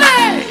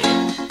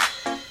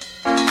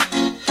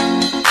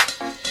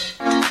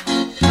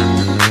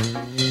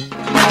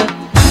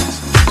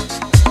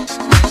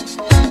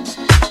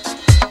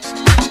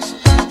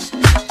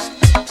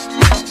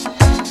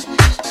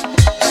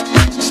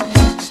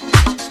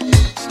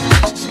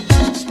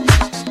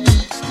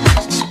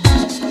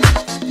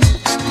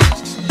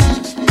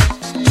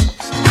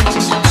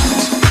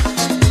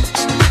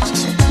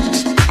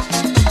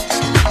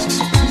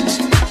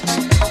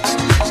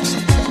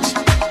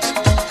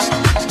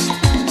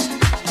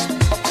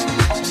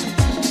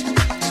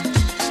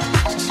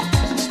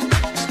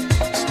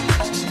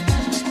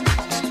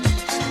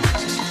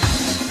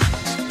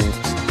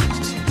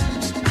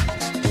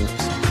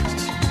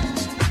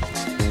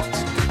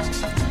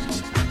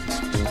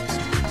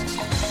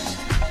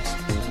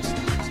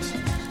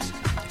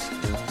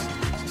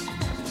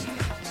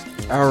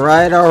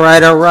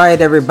 All right,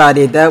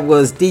 everybody. That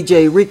was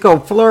DJ Rico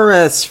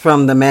Flores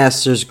from the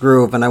Masters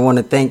Groove, and I want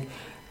to thank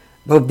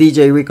both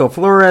DJ Rico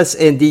Flores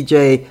and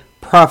DJ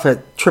Prophet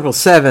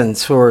 777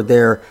 for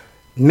their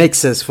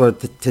mixes for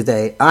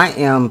today. I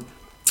am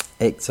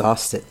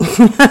exhausted,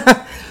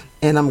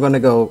 and I'm going to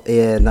go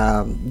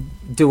and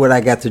do what I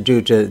got to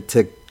do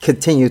to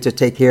continue to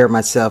take care of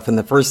myself. And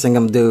the first thing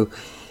I'm going to do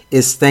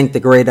is thank the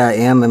great I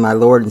am and my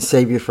Lord and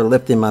Savior for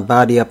lifting my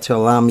body up to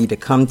allow me to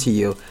come to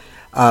you.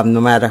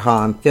 No matter how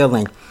I'm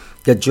feeling.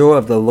 The joy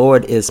of the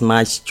Lord is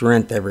my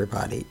strength,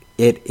 everybody.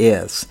 It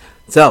is.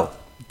 So,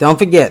 don't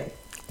forget,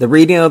 the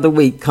reading of the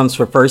week comes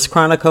from 1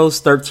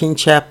 Chronicles 13th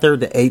chapter,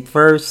 the 8th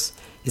verse.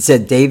 It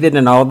said, David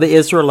and all the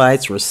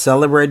Israelites were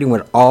celebrating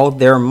with all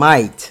their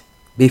might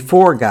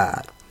before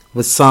God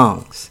with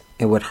songs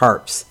and with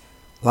harps,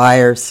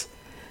 lyres,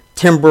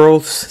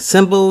 timbrels,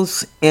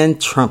 cymbals, and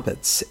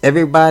trumpets.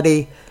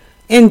 Everybody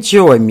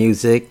enjoy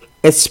music,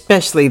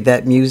 especially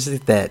that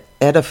music that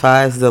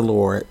edifies the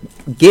Lord.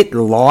 Get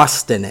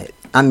lost in it.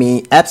 I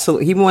mean,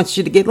 absolutely. He wants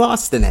you to get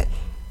lost in it.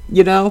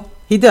 You know,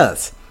 he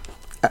does.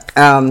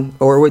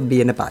 Or it would be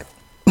in the Bible.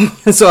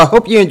 So I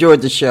hope you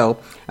enjoyed the show.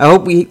 I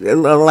hope we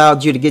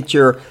allowed you to get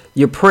your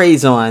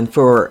praise on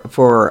for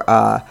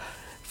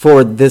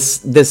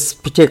this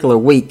particular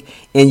week.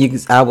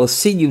 And I will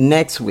see you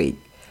next week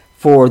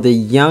for the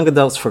Young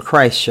Adults for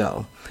Christ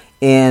show.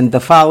 And the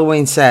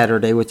following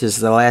Saturday, which is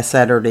the last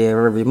Saturday of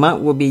every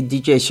month, will be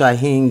DJ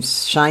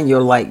Shyhiem's Shine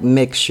Your Light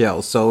Mix show.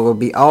 So it will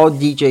be all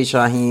DJ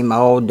Shyhiem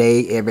all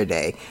day, every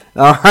day.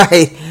 All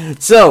right.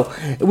 So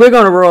we're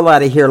going to roll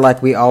out of here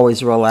like we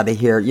always roll out of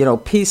here. You know,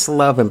 peace,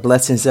 love, and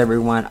blessings,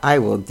 everyone. I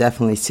will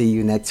definitely see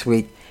you next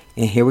week.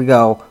 And here we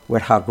go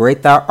with How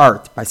Great Thou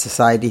Art by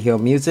Society Hill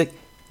Music.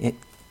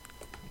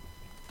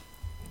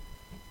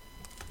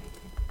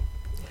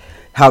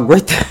 How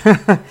Great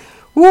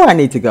Ooh, I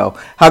need to go.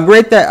 How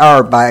Great That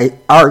Art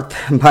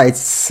by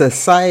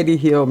Society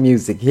Hill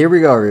Music. Here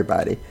we go,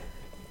 everybody.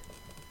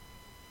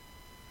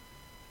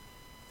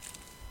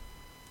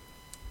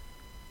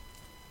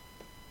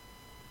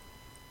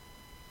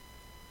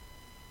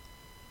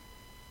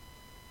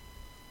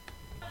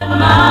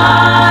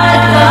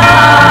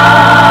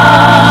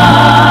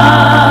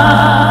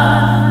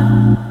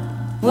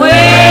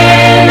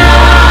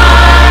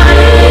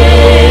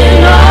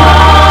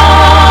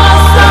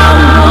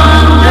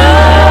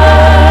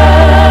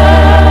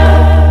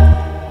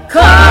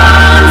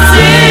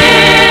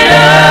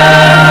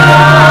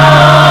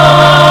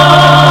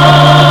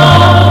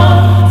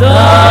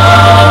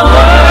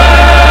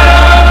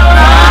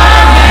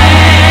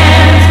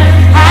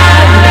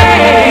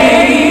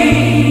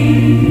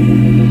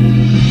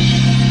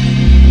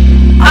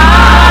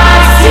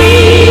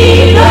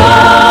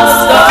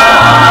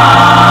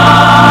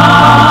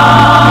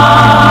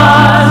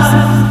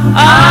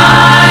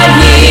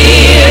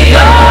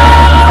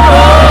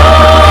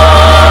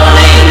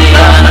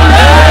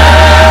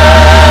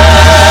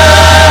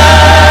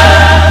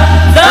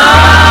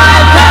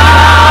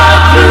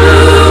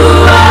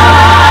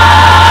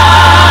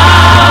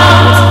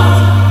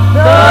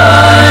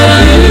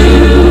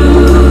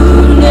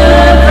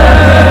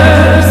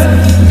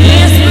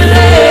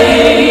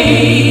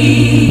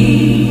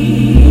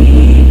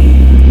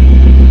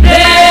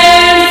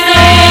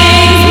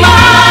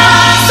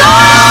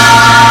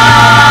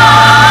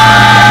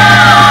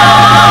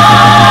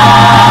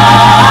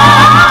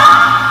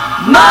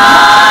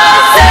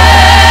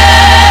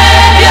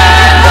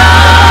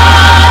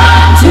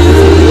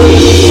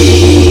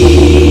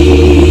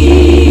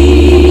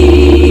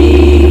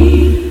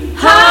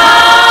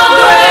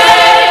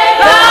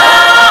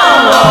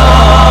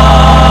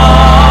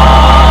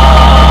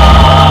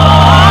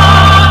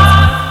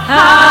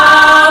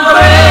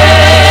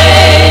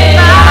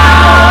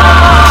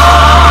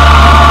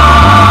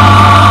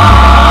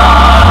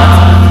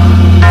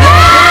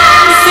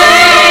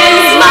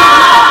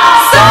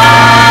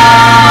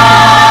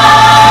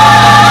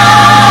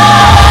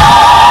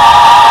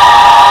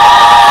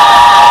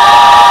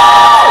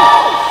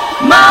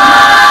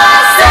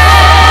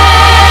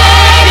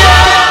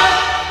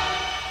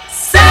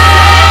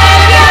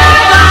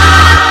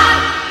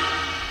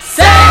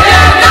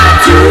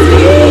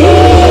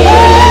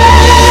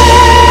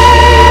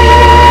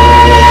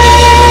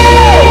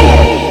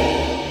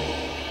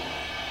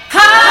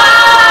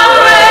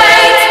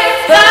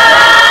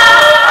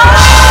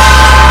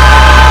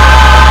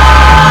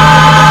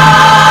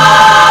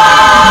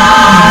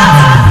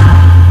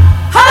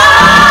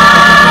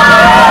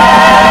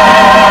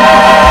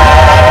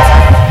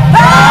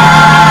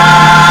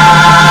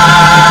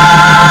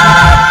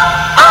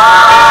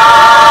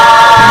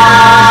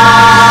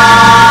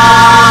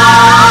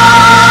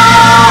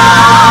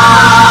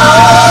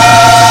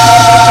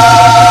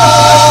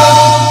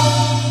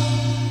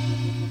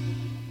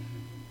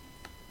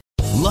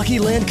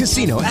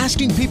 Casino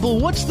asking people,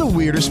 what's the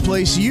weirdest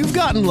place you've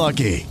gotten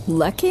lucky?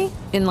 Lucky?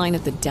 In line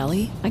at the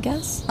deli, I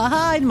guess?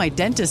 Aha, in my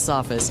dentist's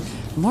office.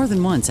 More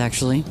than once,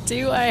 actually.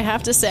 Do I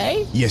have to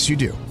say? Yes, you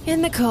do.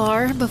 In the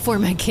car before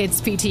my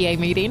kids' PTA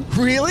meeting.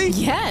 Really?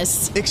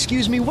 Yes.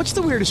 Excuse me, what's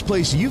the weirdest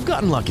place you've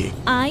gotten lucky?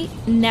 I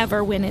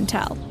never win and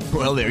tell.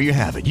 Well, there you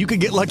have it. You can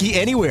get lucky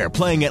anywhere,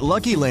 playing at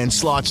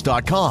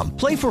LuckyLandSlots.com.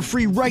 Play for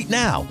free right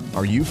now.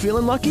 Are you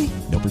feeling lucky?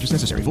 No purchase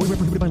necessary. Void where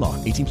prohibited by law.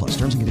 18+.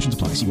 Terms and conditions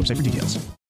apply. See website for details.